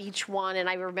open up each one and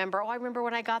I remember, oh, I remember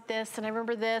when I got this and I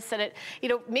remember this, and it, you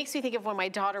know, makes me think of when my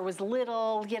daughter was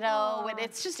little, you know, and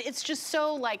it's just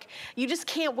so like, you just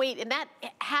can't wait. And that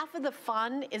half of the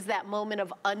fun is that moment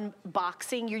of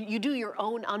unboxing. You do your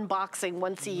own unboxing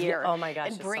once a year. Oh my gosh,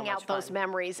 and bring out those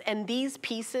memories. And these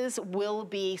pieces will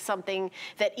be something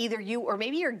that either you, or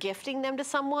maybe you're gifting them to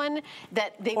someone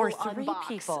that they will unbox.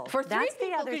 People. For three That's people,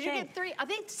 the other because you thing. get three. Are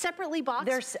they separately boxed?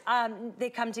 There's, they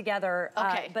come together.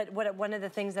 But one of the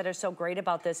things that are so great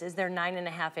about this is they're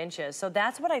 9.5 inches. So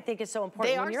that's what I think is so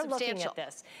important. When you're looking at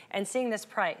this and seeing this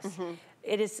price,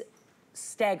 it is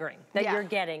staggering that you're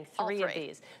getting three of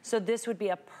these. So this would be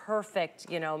a perfect,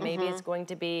 you know, maybe it's going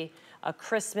to be a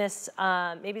Christmas,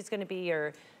 maybe it's going to be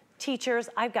your teachers.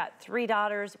 I've got 3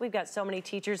 daughters. We've got so many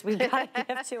teachers we've got to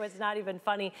give to. It's not even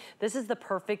funny. This is the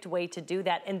perfect way to do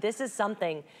that. And this is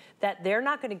something that they're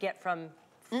not going to get from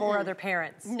 4 other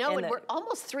parents. No, and we're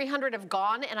almost 300 have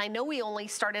gone, and I know we only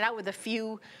started out with a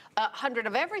few 100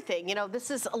 of everything. You know,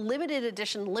 this is a limited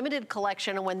edition, limited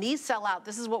collection, and when these sell out,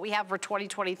 this is what we have for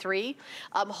 2023.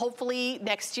 Hopefully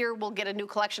next year we'll get a new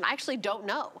collection. I actually don't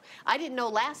know. I didn't know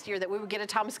last year that we would get a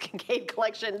Thomas Kinkade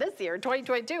collection this year. In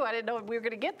 2022, I didn't know if we were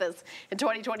going to get this in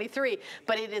 2023,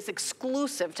 but it is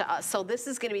exclusive to us. So this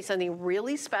is going to be something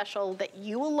really special that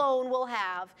you alone will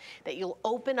have, that you'll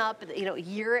open up, you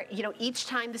know, each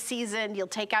time the season, you'll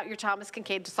take out your Thomas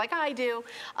Kinkade, just like I do.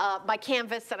 My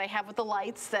canvas that I have with the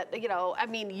lights that, you know, I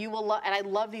mean, you will love, and I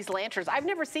love these lanterns. I've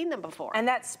never seen them before. And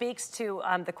that speaks to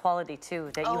the quality too,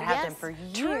 that you have them for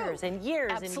years and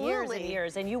years and years and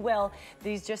years. And you will,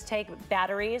 these just take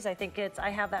batteries. I think it's, I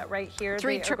have that right here.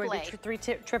 3 AAA. 3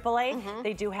 AAA.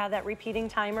 They do have that repeating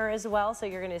timer as well. So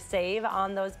you're gonna save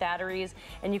on those batteries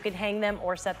and you can hang them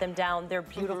or set them down. They're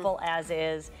beautiful as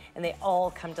is, and they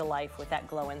all come to life with that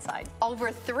glow inside.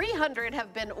 Over 300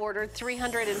 have been ordered,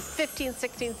 315,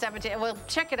 16, 17. Well,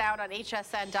 check it out on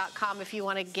hsn.com if you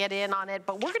want to get in on it.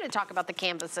 But we're going to talk about the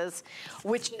canvases,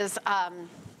 which is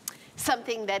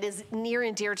something that is near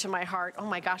and dear to my heart. Oh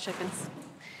my gosh,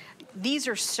 these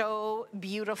are so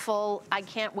beautiful. I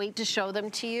can't wait to show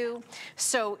them to you.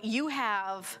 So you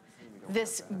have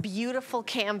this beautiful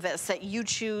canvas that you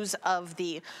choose of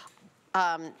the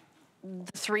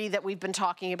 3 that we've been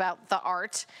talking about, the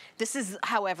art. This is,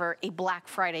 however, a Black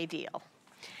Friday deal.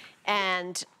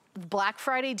 And Black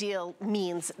Friday deal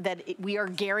means that we are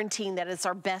guaranteeing that it's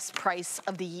our best price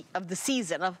of the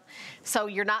season. So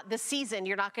you're not, this season,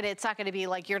 you're not gonna, it's not gonna be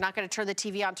like, you're not gonna turn the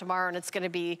TV on tomorrow and it's gonna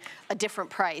be a different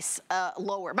price,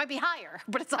 lower. It might be higher,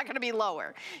 but it's not gonna be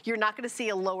lower. You're not gonna see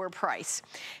a lower price.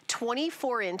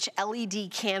 24-inch LED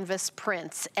canvas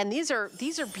prints, and these are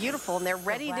beautiful, and they're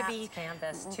ready to be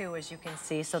canvas too, as you can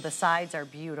see. So the sides are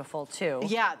beautiful too.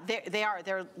 Yeah, they are.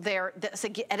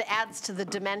 It adds to the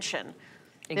dimension.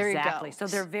 Exactly. So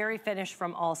they're very finished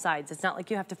from all sides. It's not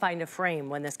like you have to find a frame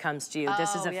when this comes to you.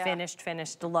 This is a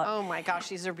finished look. Oh my gosh,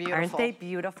 these are beautiful. Aren't they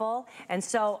beautiful? And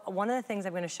so one of the things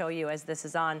I'm going to show you as this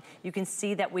is on, you can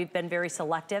see that we've been very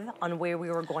selective on where we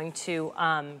were going to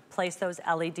place those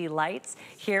LED lights.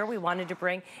 Here we wanted to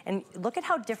bring, and look at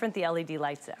how different the LED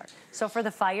lights are. So for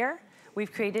the fire,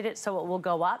 We've created it so it will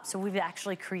go up. So we've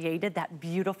actually created that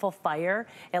beautiful fire.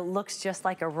 It looks just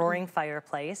like a roaring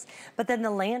fireplace. But then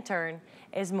the lantern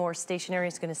is more stationary.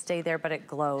 It's gonna stay there, but it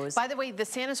glows. By the way, the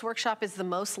Santa's Workshop is the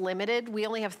most limited. We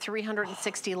only have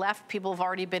 360 left. People have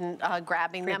already been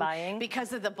grabbing them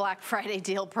because of the Black Friday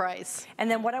deal price. And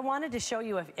then what I wanted to show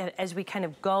you as we kind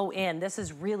of go in, this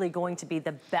is really going to be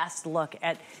the best look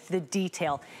at the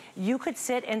detail. You could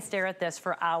sit and stare at this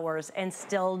for hours and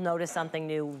still notice something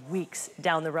new weeks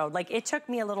down the road. Like, it took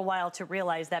me a little while to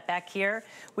realize that back here,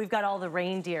 we've got all the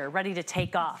reindeer ready to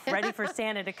take off, ready for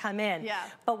Santa to come in. Yeah.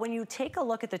 But when you take a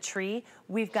look at the tree,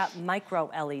 we've got micro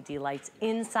LED lights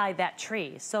inside that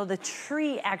tree. So the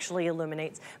tree actually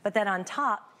illuminates, but then on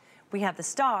top, we have the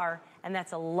star, and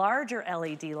that's a larger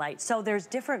LED light. So there's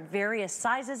different various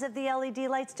sizes of the LED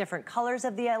lights, different colors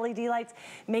of the LED lights,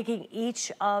 making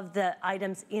each of the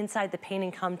items inside the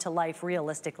painting come to life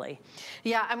realistically.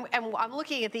 Yeah, I'm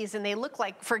looking at these and they look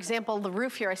like, for example, the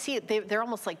roof here, I see it, they're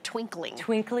almost like twinkling.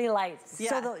 Twinkly lights.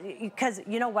 Yeah. So because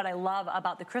you know what I love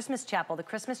about the Christmas chapel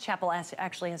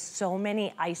actually has so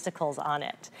many icicles on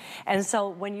it. And so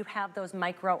when you have those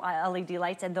micro LED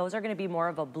lights, and those are gonna be more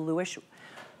of a bluish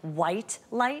white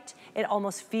light, it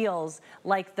almost feels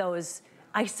like those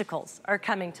icicles are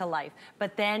coming to life.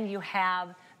 But then you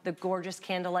have the gorgeous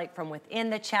candlelight from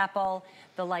within the chapel,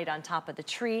 the light on top of the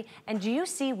tree. And do you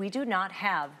see, we do not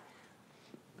have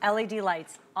LED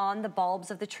lights on the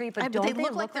bulbs of the tree, but don't they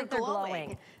look like they're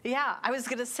glowing? Yeah, I was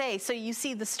gonna say, so you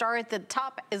see the star at the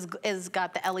top is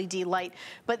got the LED light,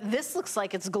 but this looks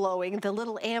like it's glowing, the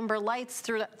little amber lights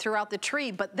throughout the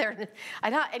tree, but they're,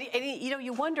 you know,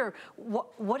 you wonder,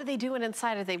 what are they doing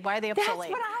inside? Why are they up so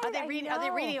late? Are they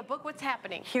reading a book? What's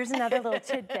happening? Here's another little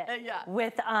tidbit Yeah.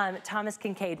 with Thomas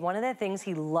Kinkade. One of the things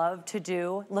he loved to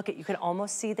do, look at, you can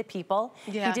almost see the people.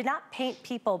 Yeah. He did not paint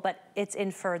people, but it's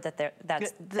inferred that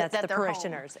that's the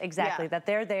parishioners. Exactly, that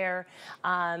they're there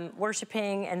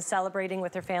worshiping and celebrating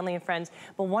with their family and friends.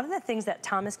 But one of the things that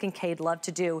Thomas Kinkade loved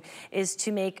to do is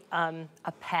to make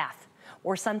a path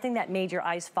or something that made your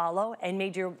eyes follow and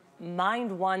made your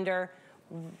mind wonder,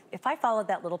 if I followed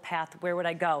that little path, where would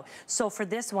I go? So for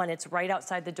this one, it's right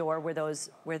outside the door where those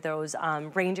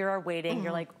reindeer are waiting.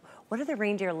 You're like, what are the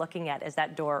reindeer looking at as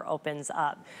that door opens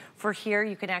up? For here,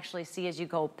 you can actually see as you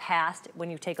go past, when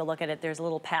you take a look at it, there's a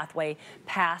little pathway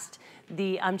past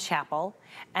the chapel,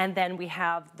 and then we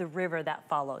have the river that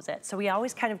follows it. So we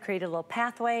always kind of create a little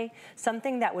pathway,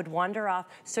 something that would wander off,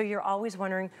 so you're always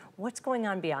wondering, what's going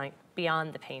on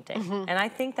beyond the painting? And I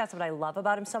think that's what I love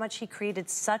about him so much. He created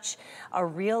such a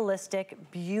realistic,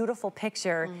 beautiful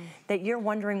picture that you're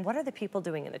wondering, what are the people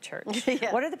doing in the church?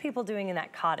 What are the people doing in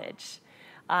that cottage?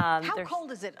 How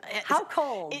cold is it? How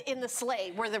cold? In the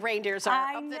sleigh where the reindeers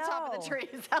are up the top of the trees.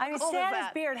 I mean,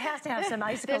 Santa's beard has to have some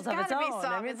icicles of its own.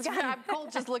 I mean, I'm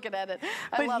cold just looking at it.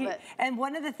 I love it. And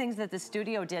one of the things that the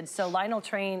studio did, so Lionel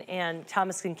Train and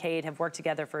Thomas Kinkade have worked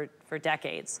together for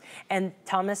decades. And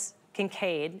Thomas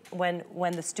Kinkade,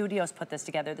 when the studios put this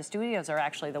together, the studios are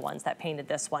actually the ones that painted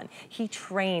this one. He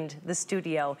trained the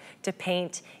studio to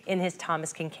paint in his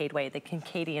Thomas Kinkade way, the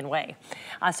Kinkadian way.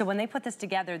 So when they put this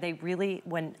together, they really,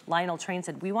 when Lionel Train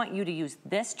said, we want you to use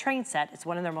this train set, it's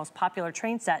one of their most popular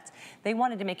train sets, they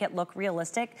wanted to make it look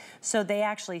realistic, so they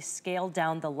actually scaled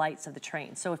down the lights of the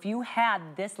train. So if you had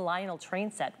this Lionel Train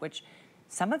set, which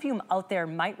some of you out there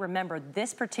might remember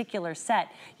this particular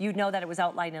set, you'd know that it was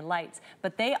outlined in lights,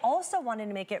 but they also wanted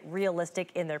to make it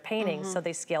realistic in their paintings, so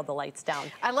they scaled the lights down.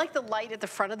 I like the light at the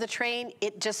front of the train.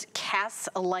 It just casts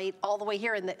a light all the way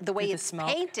here, and the way it's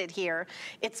painted here,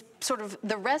 it's sort of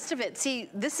the rest of it. See,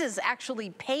 this is actually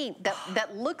paint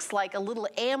that looks like a little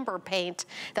amber paint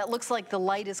that looks like the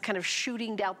light is kind of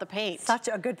shooting out the paint. Such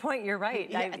a good point, you're right.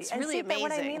 Yeah, it's really amazing.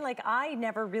 What I mean, like, I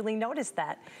never really noticed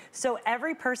that. So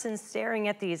every person staring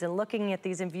at these and looking at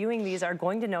these and viewing these are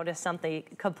going to notice something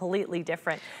completely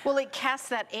different. Well, it casts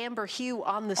that amber hue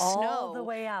on the snow. All the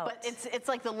way out. But it's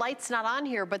like the light's not on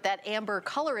here, but that amber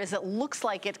color is, it looks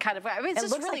like it kind of, I mean, it's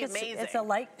just really amazing. It's a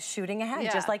light shooting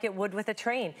ahead, just like it would with a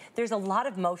train. There's a lot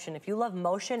of motion. If you love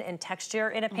motion and texture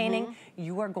in a painting,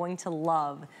 you are going to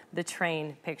love the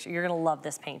train picture. You're going to love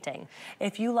this painting.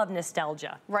 If you love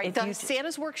nostalgia. Right, the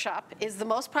Santa's Workshop is the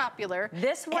most popular.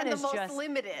 This one is the most just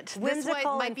limited. This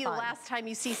whimsical might be and fun. The last time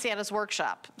you see Santa's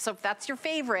Workshop. So if that's your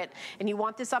favorite and you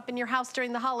want this up in your house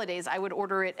during the holidays, I would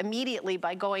order it immediately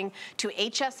by going to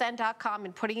hsn.com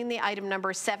and putting in the item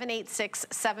number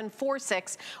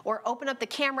 786746, or open up the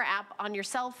camera app on your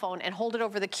cell phone and hold it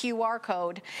over the QR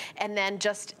code, and then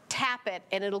just tap it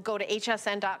and it'll go to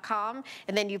hsn.com,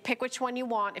 and then you pick which one you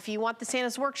want. If you want the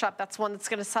Santa's Workshop, that's one that's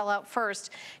gonna sell out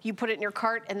first. You put it in your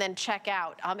cart and then check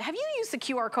out. Have you used the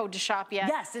QR code to shop yet?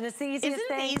 Yes, and it's the easiest thing. Isn't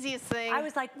it the easiest thing? I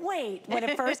was like, wait, when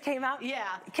it first came out. Yeah.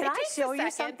 Can I show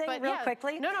you something real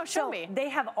quickly? No, show me. They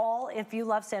have all, if you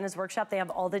love Santa's Workshop, they have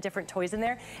all the different toys in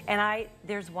there. And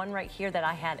there's one right here that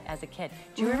I had as a kid.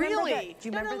 Do you remember that? Do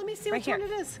you remember? Let me see right which here. one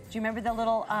it is. Do you remember the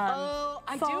little oh,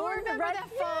 I do remember that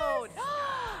phone. Yes.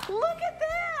 Look at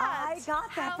that. I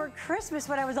got that for Christmas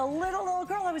when I was a little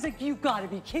girl. I was like, you gotta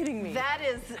be kidding me. That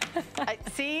is,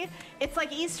 see, it's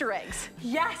like Easter eggs.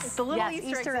 Yes. It's the little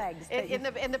Easter eggs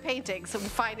in the paintings, and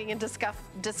finding and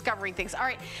discovering things. All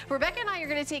right, Rebecca and I are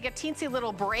gonna take a teensy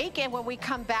little break, and when we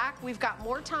come back, we've got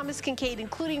more Thomas Kinkade,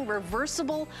 including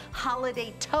reversible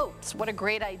holiday totes. What a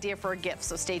great idea for a gift,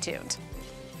 so stay tuned.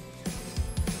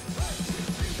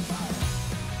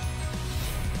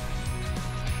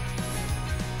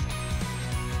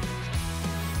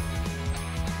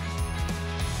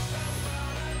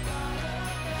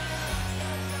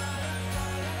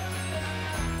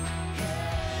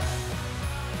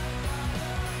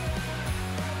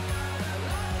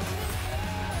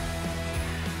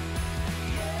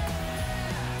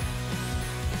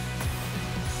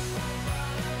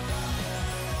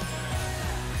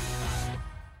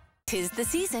 Tis the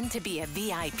season to be a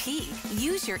VIP.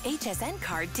 Use your HSN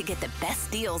card to get the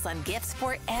best deals on gifts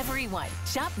for everyone.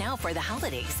 Shop now for the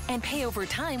holidays and pay over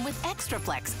time with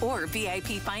ExtraFlex or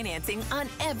VIP financing on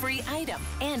every item.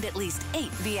 And at least 8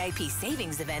 VIP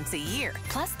savings events a year.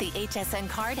 Plus, the HSN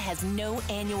card has no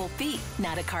annual fee.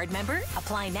 Not a card member?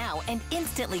 Apply now and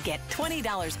instantly get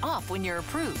 $20 off when you're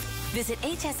approved. Visit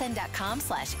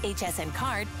hsn.com/HSN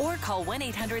card or call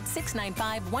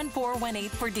 1-800-695-1418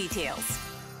 for details.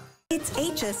 It's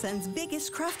HSN's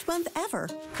biggest craft month ever,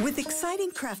 with exciting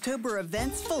Craftober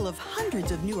events full of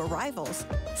hundreds of new arrivals,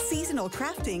 seasonal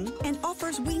crafting, and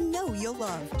offers we know you'll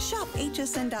love. Shop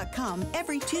hsn.com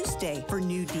every Tuesday for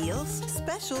new deals,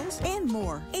 specials, and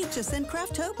more. HSN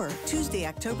Craftober, Tuesday,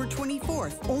 October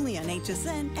 24th, only on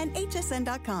HSN and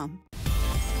hsn.com.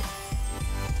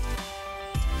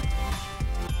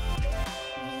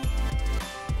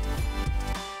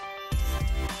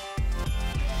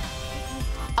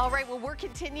 All right, well, we're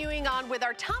continuing on with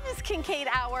our Thomas Kinkade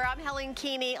Hour. I'm Helen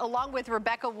Keeney, along with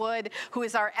Rebecca Wood, who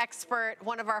is our expert,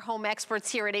 one of our home experts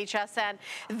here at HSN.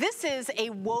 This is a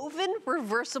woven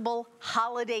reversible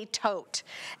holiday tote.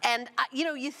 And, you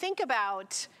know, you think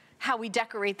about how we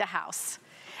decorate the house.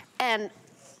 And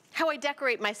how I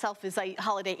decorate myself is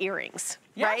holiday earrings,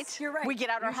 yes, right? You're right. We get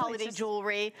out our holiday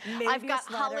jewelry. I've got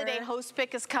holiday host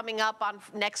pick is coming up on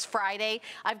next Friday.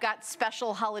 I've got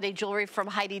special holiday jewelry from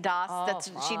Heidi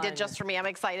Doss she did just for me. I'm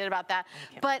excited about that.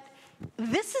 But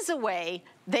this is a way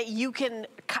that you can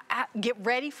get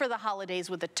ready for the holidays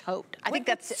with a tote. I think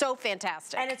that's so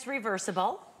fantastic. And it's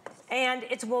reversible. And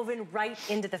it's woven right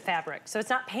into the fabric. So it's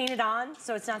not painted on,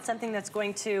 so it's not something that's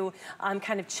going to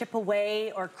kind of chip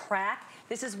away or crack.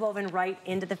 This is woven right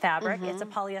into the fabric. It's a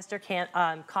polyester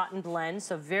cotton blend,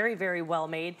 so very, very well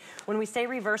made. When we say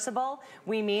reversible,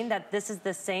 we mean that this is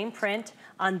the same print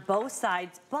on both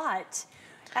sides, but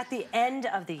at the end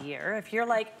of the year, if you're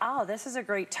like, oh, this is a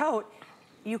great tote,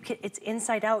 it's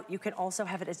inside out. You can also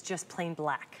have it as just plain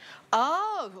black.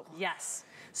 Oh. Yes.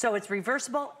 So it's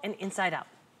reversible and inside out.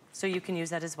 So you can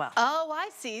use that as well. Oh, I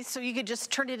see. So you could just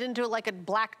turn it into like a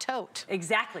black tote.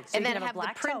 Exactly. So and you then have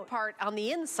the print part on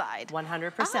the inside.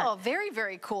 100%. Oh, very,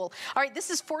 very cool. All right, this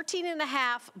is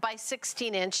 14.5 by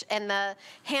 16 inch, and the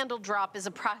handle drop is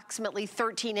approximately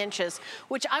 13 inches,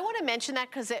 which I want to mention that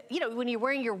because, you know, when you're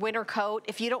wearing your winter coat,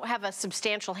 if you don't have a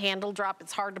substantial handle drop,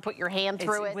 it's hard to put your hand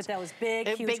through it. With those big,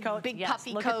 huge coats. Big yes,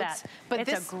 puffy look coats. At that. But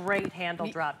it's this, a great handle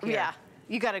drop here. Yeah.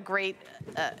 You got a great,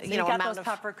 you know, got amount those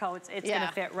puffer coats. It's yeah. going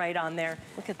to fit right on there.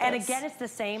 Look at this. And again, it's the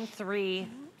same 3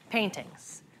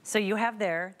 paintings. So you have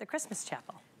there the Christmas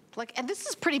chapel. Like, and this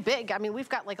is pretty big. I mean, we've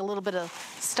got like a little bit of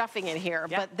stuffing in here,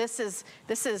 yep. but this is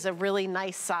a really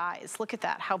nice size. Look at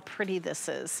that, how pretty this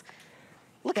is.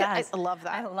 Look at, I love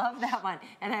that. I love that one.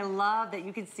 And I love that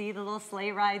you can see the little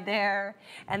sleigh ride there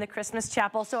and the Christmas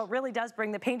chapel. So it really does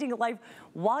bring the painting to life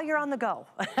while you're on the go.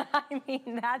 I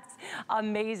mean, that's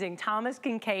amazing. Thomas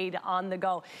Kinkade on the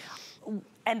go.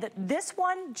 And this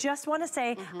one, just want to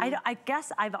say, I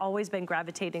guess I've always been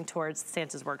gravitating towards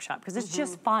Santa's Workshop because it's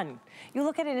just fun. You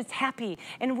look at it, it's happy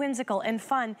and whimsical and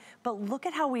fun, but look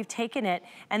at how we've taken it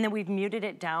and then we've muted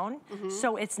it down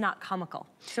so it's not comical.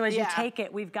 So as you take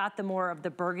it, we've got the more of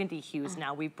the burgundy hues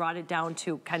now. We've brought it down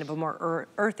to kind of a more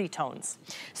earthy tones.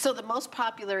 So the most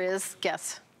popular is,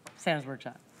 guess? Santa's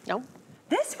Workshop. No.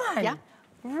 This one? Yeah.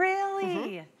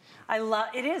 Really?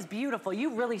 it is beautiful.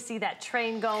 You really see that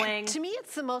train going. To me,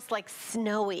 it's the most like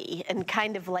snowy and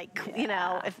kind of like, you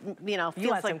know, feels you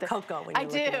want like some cocoa when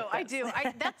you're I do.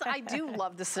 I do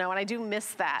love the snow, and I do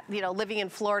miss that. You know, living in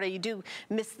Florida, you do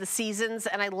miss the seasons,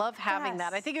 and I love having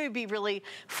that. I think it would be really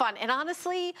fun. And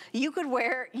honestly, you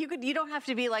don't have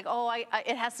to be like, oh,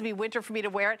 it has to be winter for me to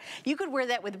wear it. You could wear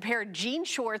that with a pair of jean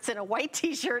shorts and a white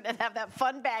t-shirt and have that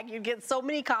fun bag. You'd get so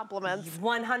many compliments.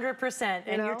 100%.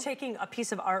 And you're taking a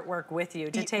piece of artworok with you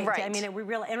to take. Right. I mean, and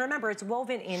remember, it's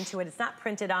woven into it. It's not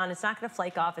printed on. It's not going to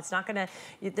flake off. It's not going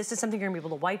to. This is something you're going to be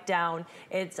able to wipe down.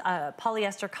 It's a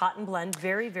polyester cotton blend.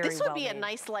 Very, very well. This would be a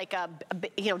nice, like a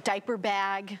diaper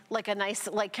bag, like a nice,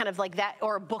 like kind of like that,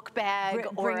 or a book bag,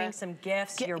 or bringing some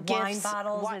gifts, your wine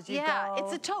bottles as you go. Yeah,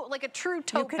 it's a tote, like a true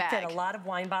tote bag. You could fit a lot of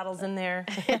wine bottles in there.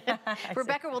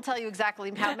 Rebecca will tell you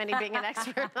exactly how many, being an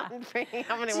expert on bringing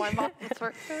how many wine bottles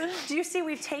for. Do you see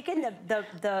we've taken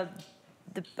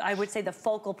I would say the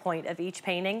focal point of each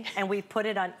painting, and we've put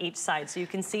it on each side. So you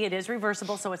can see it is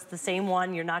reversible, so it's the same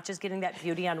one. You're not just getting that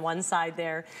beauty on one side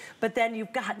there. But then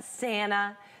you've got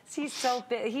Santa. He's so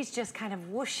big, he's just kind of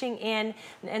whooshing in.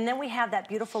 And then we have that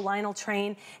beautiful Lionel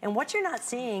train. And what you're not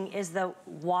seeing is the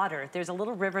water. There's a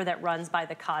little river that runs by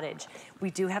the cottage.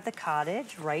 We do have the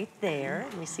cottage right there.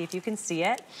 Let me see if you can see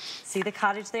it. See the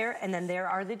cottage there? And then there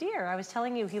are the deer. I was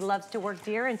telling you, he loves to work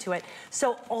deer into it.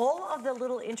 So all of the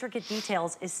little intricate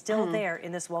details is still there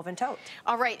in this woven tote.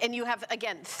 All right, and you have,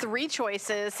 again, 3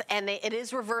 choices, and it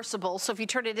is reversible. So if you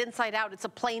turn it inside out, it's a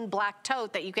plain black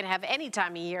tote that you can have any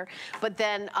time of year, but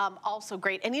then also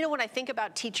great. And you know, when I think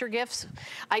about teacher gifts,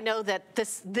 I know that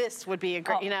this would be a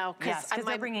great, you know, because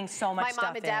they're bringing so much stuff. My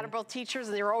mom and dad are both teachers,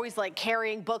 and they're always like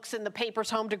carrying books and the papers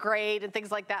home to grade and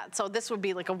things like that. So this would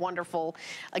be like a wonderful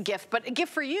gift, but a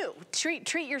gift for you.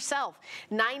 Treat yourself.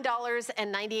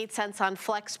 $9.98 on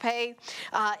FlexPay.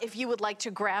 If you would like to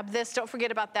grab this, don't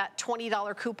forget about that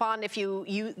 $20 coupon. If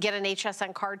you get an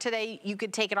HSN card today, you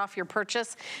could take it off your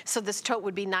purchase. So this tote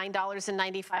would be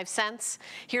 $9.95.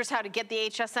 Here's how to get the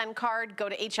HSN card. Go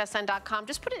to hsn.com.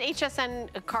 Just put an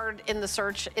HSN card in the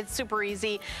search. It's super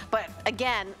easy. But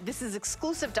again, this is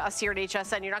exclusive to us here at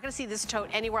HSN. You're not going to see this tote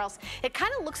anywhere else. It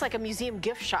kind of looks like a museum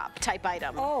gift shop type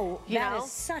item. Oh, that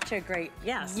is such a great,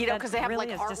 yes. You know, because they have like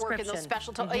artwork in those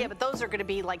special totes. Oh yeah, but those are going to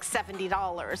be like $70.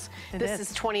 This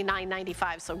is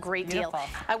 $29.95, so great deal.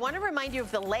 I want to remind you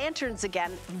of the lanterns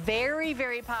again. Very,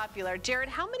 very popular. Jared,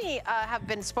 how many have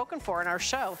been spoken for in our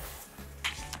show?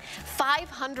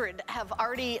 500 have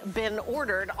already been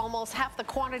ordered. Almost half the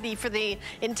quantity for the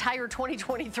entire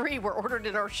 2023 were ordered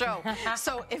in our show.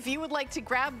 So if you would like to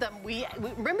grab them, we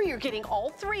remember you're getting all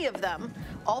 3 of them.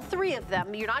 All 3 of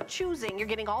them. You're not choosing. You're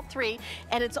getting all 3,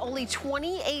 and it's only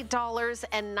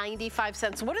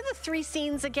 $28.95. What are the 3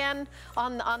 scenes again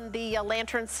on the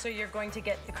lanterns? So you're going to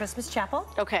get the Christmas chapel.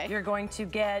 Okay. You're going to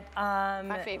get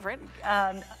my favorite,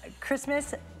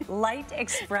 Christmas Light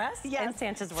Express and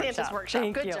Santa's Workshop. Santa's Workshop.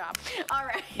 Thank Good you. job. All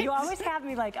right. You always have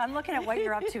me like, I'm looking at what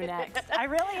you're up to next. I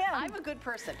really am. I'm a good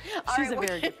person. She's a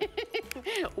very good.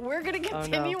 We're going to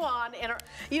continue on. And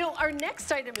our next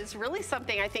item is really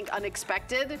something I think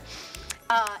unexpected.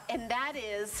 And that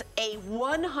is a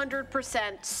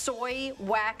 100% soy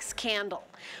wax candle.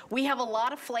 We have a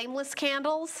lot of flameless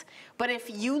candles, but if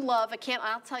you love a candle,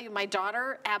 I'll tell you, my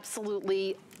daughter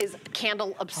absolutely is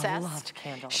candle obsessed. I love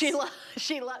candles.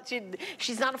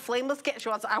 She's not a flameless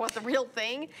candle. I want the real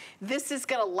thing. This is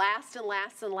gonna last and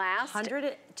last and last.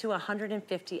 100 to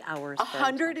 150 hours.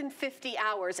 150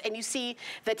 hours. And you see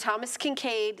the Thomas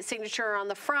Kinkade signature on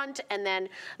the front, and then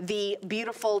the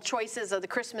beautiful choices of the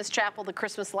Christmas Chapel, the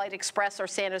Christmas Light Express, or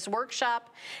Santa's Workshop.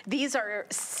 These are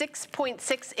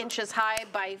 6.6 inches high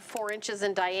by 4 inches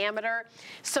in diameter.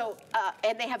 So,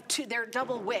 and they have they're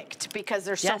double wicked because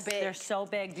they're so big. They're so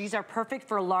big. These are perfect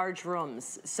for large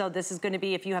rooms. So this is going to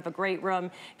be, if you have a great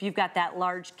room, if you've got that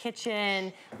large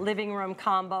kitchen, living room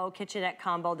combo, kitchenette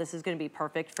combo, this is going to be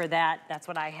perfect for that. That's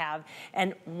what I have.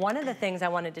 And one of the things I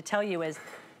wanted to tell you is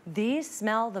these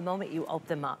smell the moment you open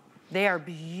them up. They are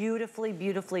beautifully,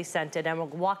 beautifully scented, and we'll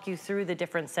walk you through the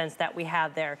different scents that we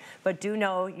have there. But do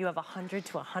know you have 100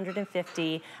 to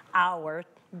 150 hour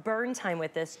burn time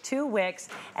with this, 2 wicks,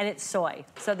 and it's soy.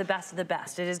 So the best of the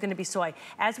best. It is going to be soy.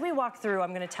 As we walk through,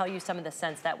 I'm going to tell you some of the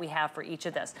scents that we have for each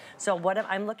of this. So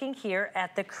I'm looking here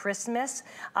at the Christmas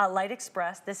Light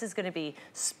Express. This is going to be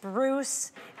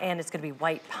spruce, and it's going to be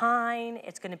white pine.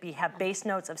 It's going to have base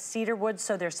notes of cedar wood,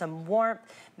 so there's some warmth.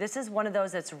 This is one of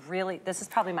those that's really, this is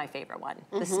probably my favorite one,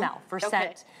 the smell for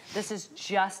scent. This is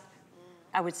just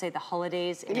I would say the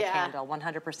holidays in a candle,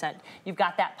 100%. You've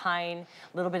got that pine,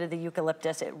 a little bit of the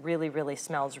eucalyptus. It really, really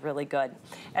smells really good.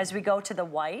 As we go to the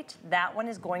white, that one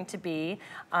is going to be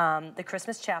the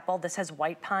Christmas chapel. This has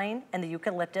white pine and the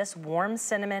eucalyptus, warm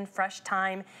cinnamon, fresh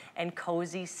thyme, and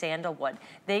cozy sandalwood.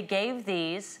 They gave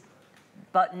these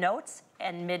but notes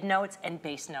and mid notes and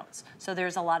base notes. So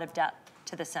there's a lot of depth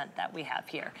to the scent that we have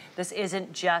here. This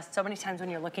isn't just, so many times when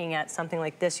you're looking at something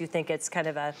like this, you think it's kind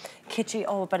of a kitschy,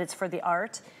 oh, but it's for the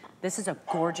art. This is a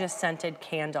gorgeous scented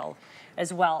candle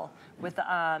as well, with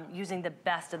using the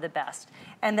best of the best.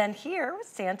 And then here,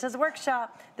 Santa's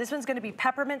Workshop. This one's gonna be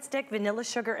peppermint stick, vanilla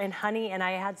sugar, and honey. And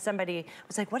I had somebody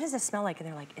was like, what does this smell like? And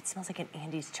they're like, it smells like an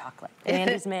Andes chocolate, an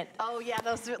Andes mint. Oh yeah,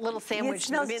 those little sandwich. It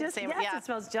smells just, it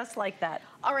smells just like that.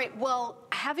 All right, well,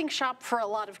 having shopped for a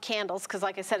lot of candles, because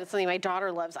like I said, it's something my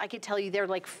daughter loves, I could tell you they're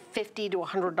like $50 to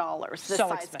 $100, this so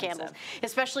size expensive. candles.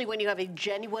 Especially when you have a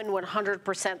genuine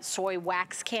 100% soy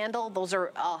wax candle. Those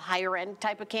are a higher end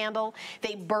type of candle.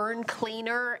 They burn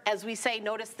cleaner, as we say.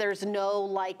 Notice there's no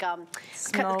like kind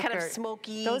of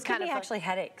smoky. Those give me actually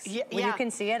headaches. When you can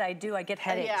see it, I get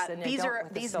headaches. Yeah,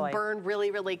 and these burn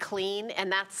really, really clean,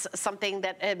 and that's something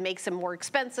that makes them more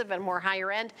expensive and more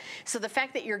higher end. So the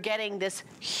fact that you're getting this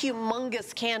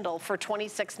humongous candle for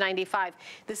 $26.95,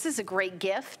 this is a great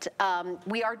gift.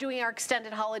 We are doing our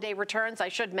extended holiday returns. I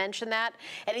should mention that.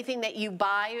 Anything that you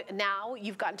buy now,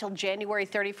 you've got until January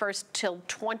 31st till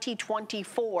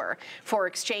 2024 for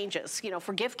exchanges, you know,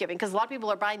 for gift giving, because a lot of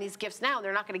people are buying these gifts now and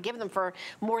they're not going to give them for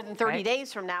more than 30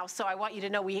 days from now. So I want you to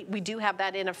know we do have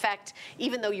that in effect.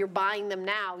 Even though you're buying them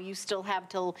now, you still have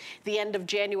till the end of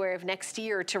January of next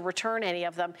year to return any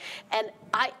of them. And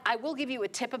I will give you a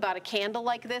tip about a candle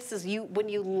like this is when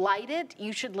you light it,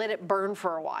 you should let it burn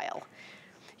for a while.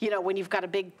 You know, when you've got a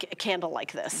big candle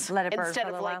like this. Let it burn instead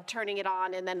for a of like while. Turning it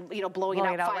on and then, you know, blowing it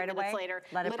out 5 minutes later.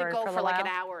 Let it go for like an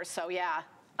hour or so, yeah.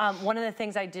 One of the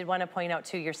things I did want to point out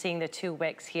too, you're seeing the 2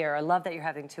 wicks here. I love that you're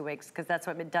having 2 wicks because that's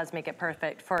what it does make it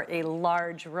perfect for a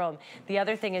large room. The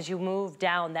other thing is you move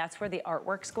down, that's where the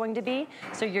artwork's going to be.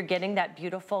 So you're getting that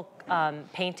beautiful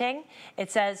painting. It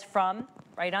says from,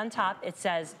 right on top, it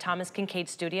says Thomas Kinkade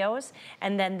Studios,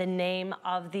 and then the name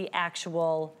of the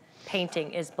actual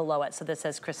painting is below it. So this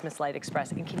says Christmas Light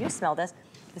Express. And can you smell this?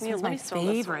 This is my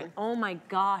favorite. Oh my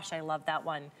gosh, I love that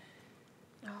one.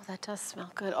 Oh, that does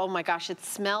smell good. Oh my gosh, it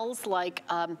smells like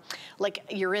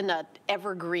you're in an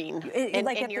evergreen. You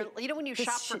know when you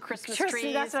shop for Christmas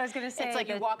trees? That's what I was going to say. It's like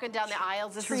you're walking down the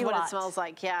aisles. This is what it smells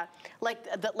like. Yeah,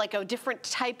 like a different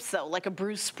types though, like a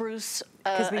Bruce spruce.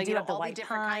 Because we do have the white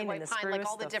pine and the spruce, like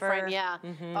all the different. fir. Yeah.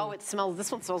 Oh, it smells.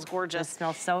 This one smells gorgeous. It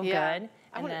smells so good.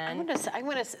 I want to.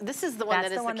 This is the one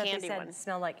that is the candy one. It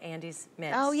smells like Andes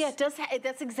mint. Oh yeah, it does.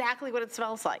 That's exactly what it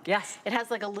smells like. Yes. It has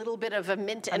like a little bit of a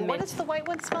mint. And what does the white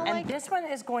one smell like? And this one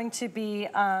is going to be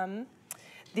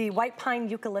the white pine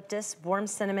eucalyptus, warm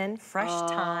cinnamon, fresh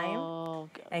thyme,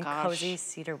 and cozy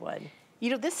cedarwood. You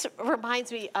know, this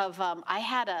reminds me of I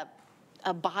had a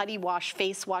body wash,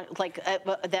 face wash,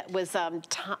 that was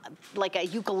like a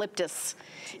eucalyptus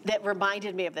that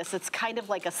reminded me of this. It's kind of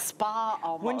like a spa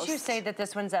almost. Wouldn't you say that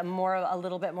this one's a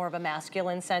little bit more of a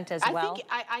masculine scent as well?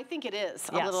 I think it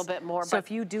is a little bit more. So if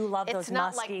you do love those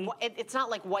musky, it's not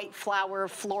like white flower,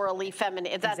 florally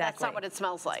feminine. That's not what it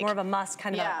smells like. It's more of a musk,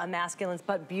 kind of a masculine,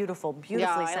 but beautifully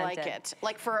scented. I like it.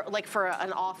 Like for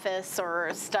an office or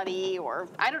a study or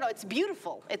I don't know. It's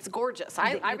beautiful. It's gorgeous.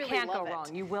 I really love it. You can't go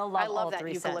wrong. You will love all that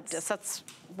eucalyptus. That's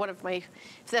one of my.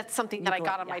 That's something that I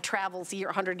got on my travels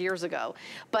 100 years ago.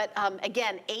 But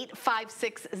again,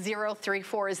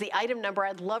 856034 is the item number.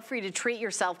 I'd love for you to treat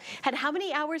yourself. And how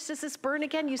many hours does this burn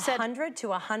again? You said 100 to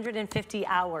 150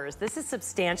 hours. This is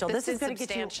substantial. This is going to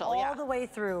get you all the way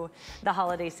through the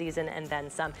holiday season and then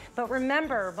some. But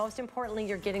remember, most importantly,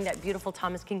 you're getting that beautiful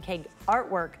Thomas Kinkade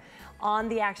artwork on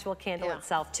the actual candle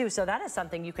itself too. So that is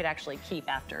something you could actually keep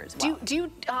after as well. Do you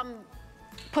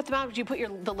put them out? Do you put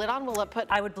the lid on?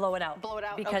 I would blow it out. Blow it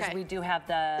out, because we do have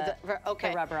the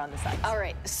rubber on the sides. All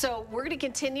right, so we're going to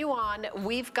continue on.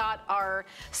 We've got our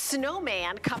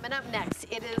snowman coming up next.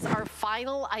 It is our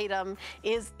final item.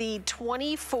 Is the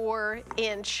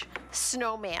 24-inch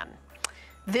snowman.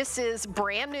 This is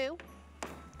brand new.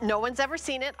 No one's ever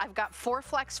seen it. I've got 4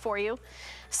 flex for you.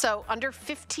 So under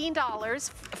 $15,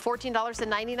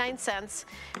 $14.99,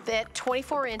 that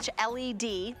 24-inch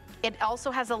LED. It also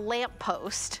has a lamp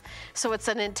post, so it's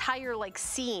an entire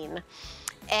scene.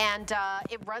 And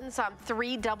it runs on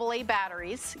 3 AA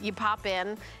batteries. You pop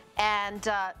in, and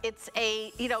it's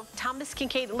a, Thomas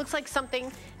Kinkade. It looks like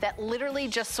something that literally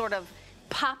just sort of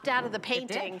popped out of the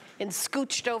painting and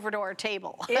scooched over to our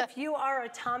table. If you are a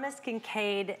Thomas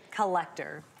Kinkade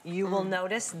collector, you will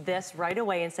notice this right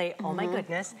away and say, oh my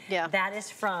goodness, that is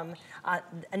from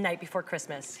A Night Before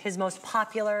Christmas, his most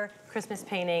popular Christmas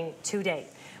painting to date.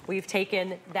 We've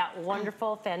taken that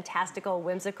wonderful, fantastical,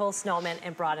 whimsical snowman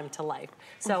and brought him to life.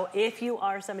 So if you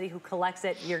are somebody who collects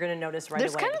it, you're gonna notice right away.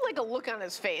 There's kind of like a look on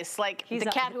his face, like the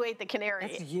cat who ate the canary.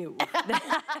 That's you.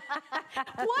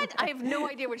 What? I have no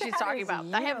idea what she's talking about.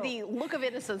 I have the look of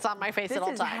innocence on my face at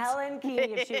all times. This is Helen Key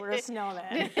if she were a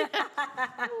snowman.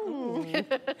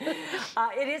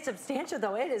 It is substantial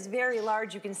though. It is very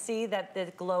large. You can see that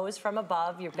it glows from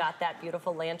above. You've got that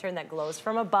beautiful lantern that glows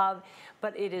from above,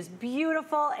 but it is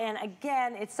beautiful. And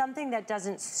again, it's something that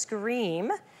doesn't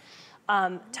scream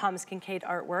Thomas Kinkade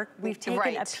artwork. We've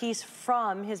taken a piece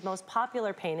from his most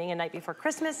popular painting, A Night Before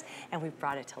Christmas, and we've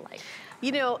brought it to life.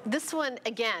 You know, this one,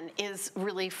 again, is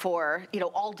really for, you know,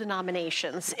 all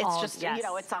denominations. It's just, you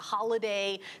know, it's a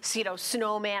holiday, you know,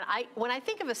 snowman. When I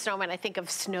think of a snowman, I think of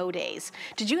snow days.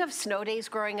 Did you have snow days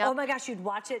growing up? Oh my gosh, you'd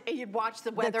watch it. And you'd watch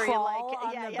the weather. The crawl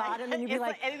on the bottom, and you'd be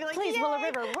like, please, will a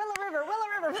river, will a river, will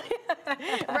a river.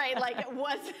 Right, like,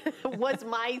 was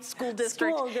my school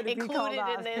district included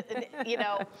in the, you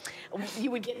know, you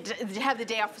would have the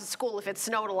day off of school if it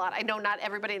snowed a lot. I know not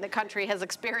everybody in the country has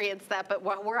experienced that, but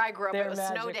where I grew up, it was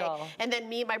snow day. And then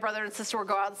me and my brother and sister would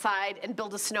go outside and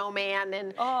build a snowman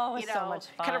and, you know, so much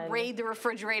fun. Kind of raid the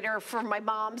refrigerator for my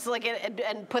mom's, like,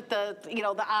 and put the, you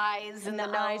know, the eyes and the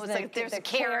nose. Like, there's a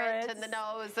carrot in the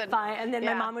nose. And then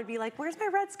my mom would be like, where's my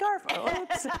red scarf?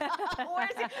 Oops.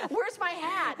 Where's my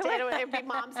hat? And it would be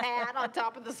mom's hat on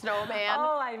top of the snowman.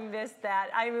 Oh, I miss that.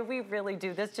 I mean, we really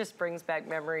do. This just brings back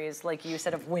memories, like you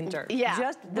said, of winter. Yeah,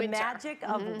 just the magic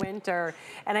of winter.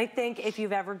 And I think if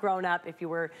you've ever grown up, if you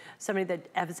were somebody that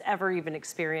has ever even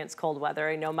experienced cold weather,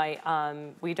 I know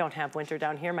we don't have winter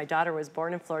down here. My daughter was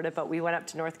born in Florida, but we went up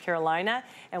to North Carolina,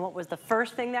 and what was the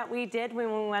first thing that we did when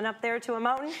we went up there to a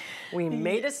mountain? We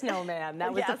made a snowman.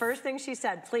 That was the first thing she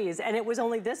said, please. And it was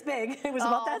only this big. It was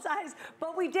about that size,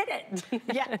 but we did it.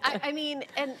 Yeah, I mean,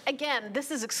 and again, this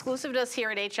is exclusive to us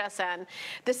here at HSN.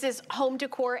 This is home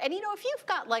decor, and you know, if you've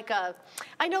got like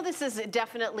I know this is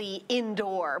definitely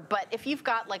indoor, but if you've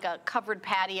got like a covered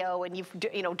patio and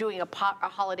you know, doing a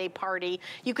holiday party,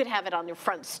 you could have it on your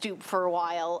front stoop for a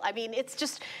while. I mean, it's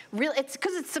just real. It's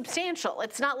because it's substantial.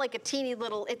 It's not like a teeny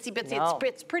little itsy bitsy. No.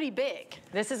 It's pretty big.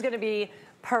 This is going to be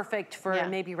perfect for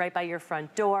maybe right by your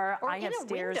front door. Or I have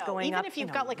stairs window. going Even up. Even if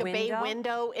you've got like a bay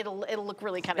window, it'll look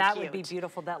really kind of cute. That would be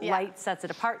beautiful. That light sets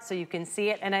it apart so you can see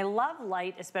it. And I love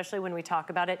light, especially when we talk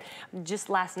about it. Just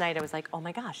last night I was like, oh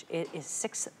my gosh, it is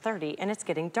 6:30 and it's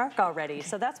getting dark already.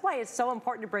 So that's why it's so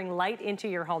important to bring light into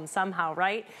your home somehow,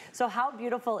 right? So how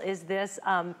beautiful is this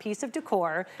piece of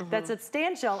decor that's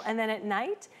substantial, and then at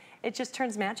night, it just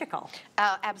turns magical.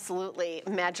 Absolutely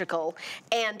magical.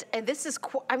 And this is,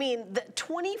 I mean,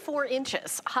 24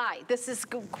 inches high. This is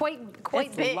quite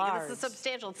big. Large. This is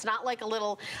substantial. It's not like a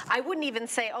little, I wouldn't even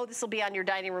say, oh, this will be on your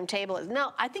dining room table.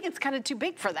 No, I think it's kind of too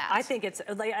big for that. I think it's,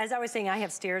 like, as I was saying, I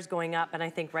have stairs going up, and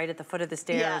I think right at the foot of the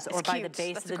stairs or by the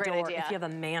base of the door, if you have a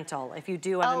mantle, if you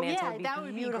do have a mantle, it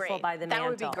would be beautiful by the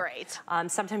mantle. That would be great.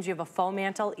 Sometimes you have a faux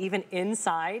mantle, even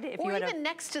inside. If or you even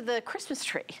next to the Christmas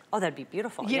tree. Oh, that'd be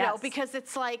beautiful. You know, because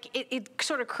it's like, it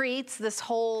sort of creates this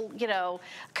whole, you know,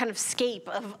 kind of scape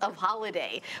of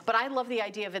holiday. But I love the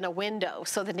idea of in a window,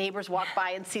 so the neighbors walk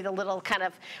by and see the little kind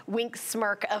of wink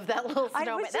smirk of that little snowman.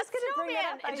 I was just going to bring it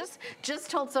up. I just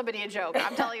told somebody a joke.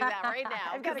 I'm telling you that right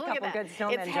now. I've got a couple good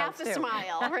snowman jokes, It's half a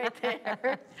smile right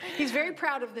there. He's very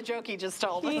proud of the joke he just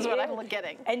told. That's what I'm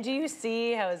getting. And do you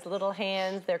see how his little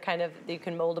hands, they're kind of, you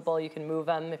can moldable, you can move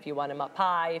them if you want them up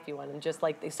high, if you want them just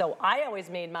like this. So I always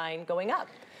made mine going up.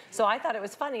 So I thought it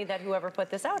was funny that whoever put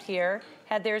this out here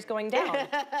had theirs going down.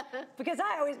 Because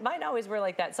mine always were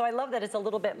like that. So I love that it's a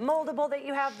little bit moldable that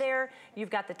you have there. You've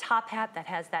got the top hat that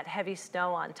has that heavy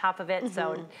snow on top of it.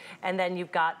 So, and then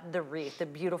you've got the wreath, the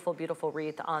beautiful, beautiful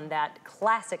wreath on that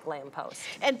classic lamppost.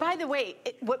 And by the way,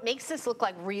 what makes this look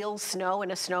like real snow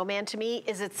and a snowman to me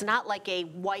is it's not like a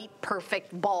white,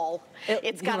 perfect ball.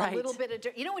 It's got a little bit of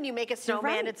dirt. You know when you make a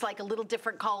snowman, it's like a little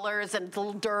different colors and it's a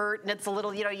little dirt and it's a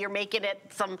little, you know, you're making it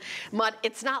some mud.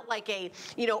 It's not like a,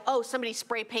 you know, oh, somebody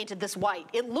spray painted this white.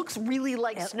 It looks really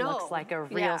like snow. It looks like a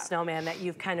real snowman that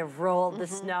you've kind of rolled the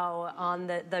snow on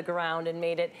the ground and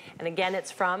made it. And again,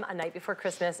 it's from A Night Before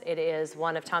Christmas. It is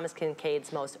one of Thomas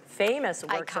Kinkade's most famous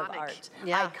works of art.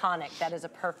 Iconic. That is a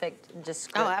perfect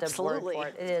descriptive word for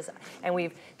it. It is. And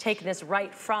we've taken this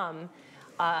right from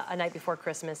a night before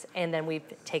Christmas, and then we've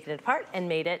taken it apart and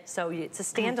made it so it's a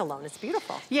standalone. It's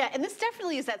beautiful. Yeah, and this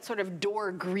definitely is that sort of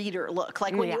door greeter look.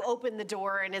 Like when you open the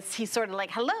door and he's sort of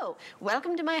like, hello,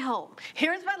 welcome to my home.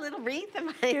 Here's my little wreath and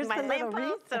my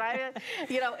lamppost. And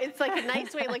it's like a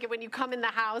nice way, like when you come in the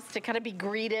house to kind of be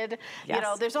greeted. Yes. You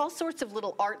know, there's all sorts of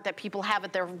little art that people have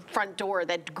at their front door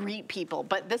that greet people,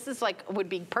 but this is like, would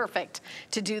be perfect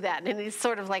to do that. And it's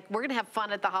sort of like, we're gonna have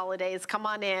fun at the holidays, come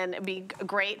on in, it'd be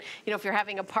great, if you're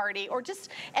having a party, or just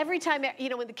every time,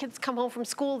 when the kids come home from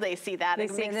school, they see that. They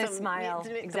see them smile.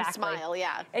 Exactly. Smile,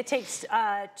 yeah. It takes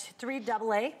 3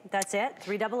 AA, that's it,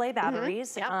 3 AA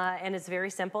batteries, and it's very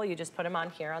simple. You just put them on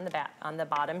here on the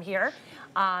bottom here,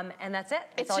 and that's it.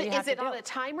 That's all you have to do. Is it on a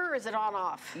timer or is it on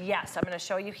off? Yes, I'm going to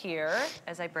show you here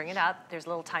as I bring it up. There's a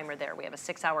little timer there. We have a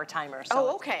 6-hour timer.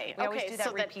 So okay. We always do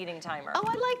that repeating timer. Oh,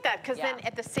 I like that, because then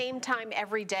at the same time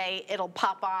every day it'll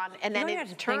pop on, and then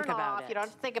it turn off. You don't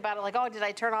have to think about it like, oh, did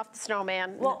I turn off the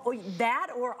snowman? Well, that,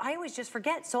 or I always just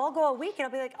forget. So I'll go a week and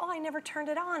I'll be like, oh, I never turned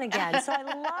it on again. So I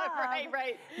love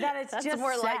that it's That's just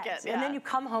more set. like it. Yeah. And then you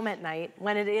come home at night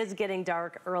when it is getting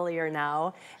dark earlier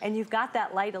now, and you've got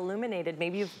that light illuminated.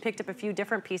 Maybe you've picked up a few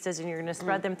different pieces and you're going to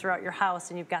spread them throughout your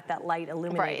house, and you've got that light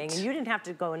illuminating. And you didn't have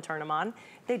to go and turn them on.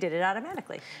 They did it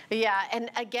automatically. Yeah, and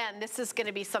again, this is going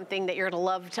to be something that you're going to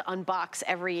love to unbox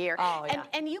every year. Oh, yeah.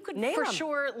 And you could for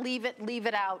sure leave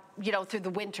it out, through the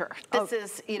winter. This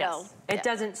is, It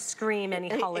doesn't scream any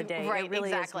holiday. Right, it really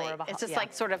exactly. is more of a it's just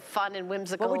like sort of fun and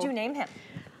whimsical. What would you name him?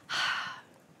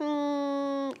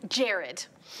 Jared.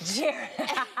 Jared.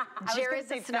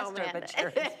 Jared's a snowman.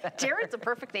 But Jared's a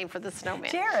perfect name for the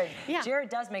snowman. Jared. Yeah. Jared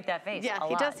does make that face. Yeah,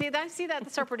 he does. I see that.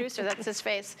 That's our producer. That's his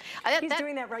face. He's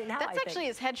doing that right now. That's actually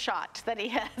his headshot that he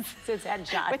has. It's his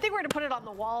headshot. I think we're going to put it on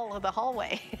the wall of the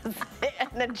hallway. And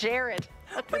then Jared.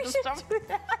 We should do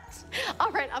that.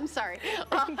 All right, I'm sorry.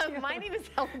 My name is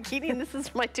Helen Keating. This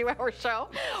is my 2-hour show.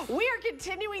 We are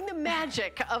continuing the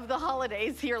magic of the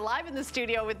holidays here live in the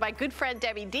studio with my good friend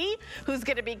Debbie D, who's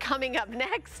going to be coming up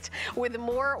next with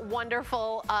more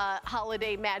wonderful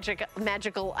holiday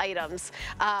magical items.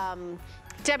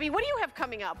 Debbie, what do you have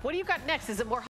coming up? What do you got next? Is it more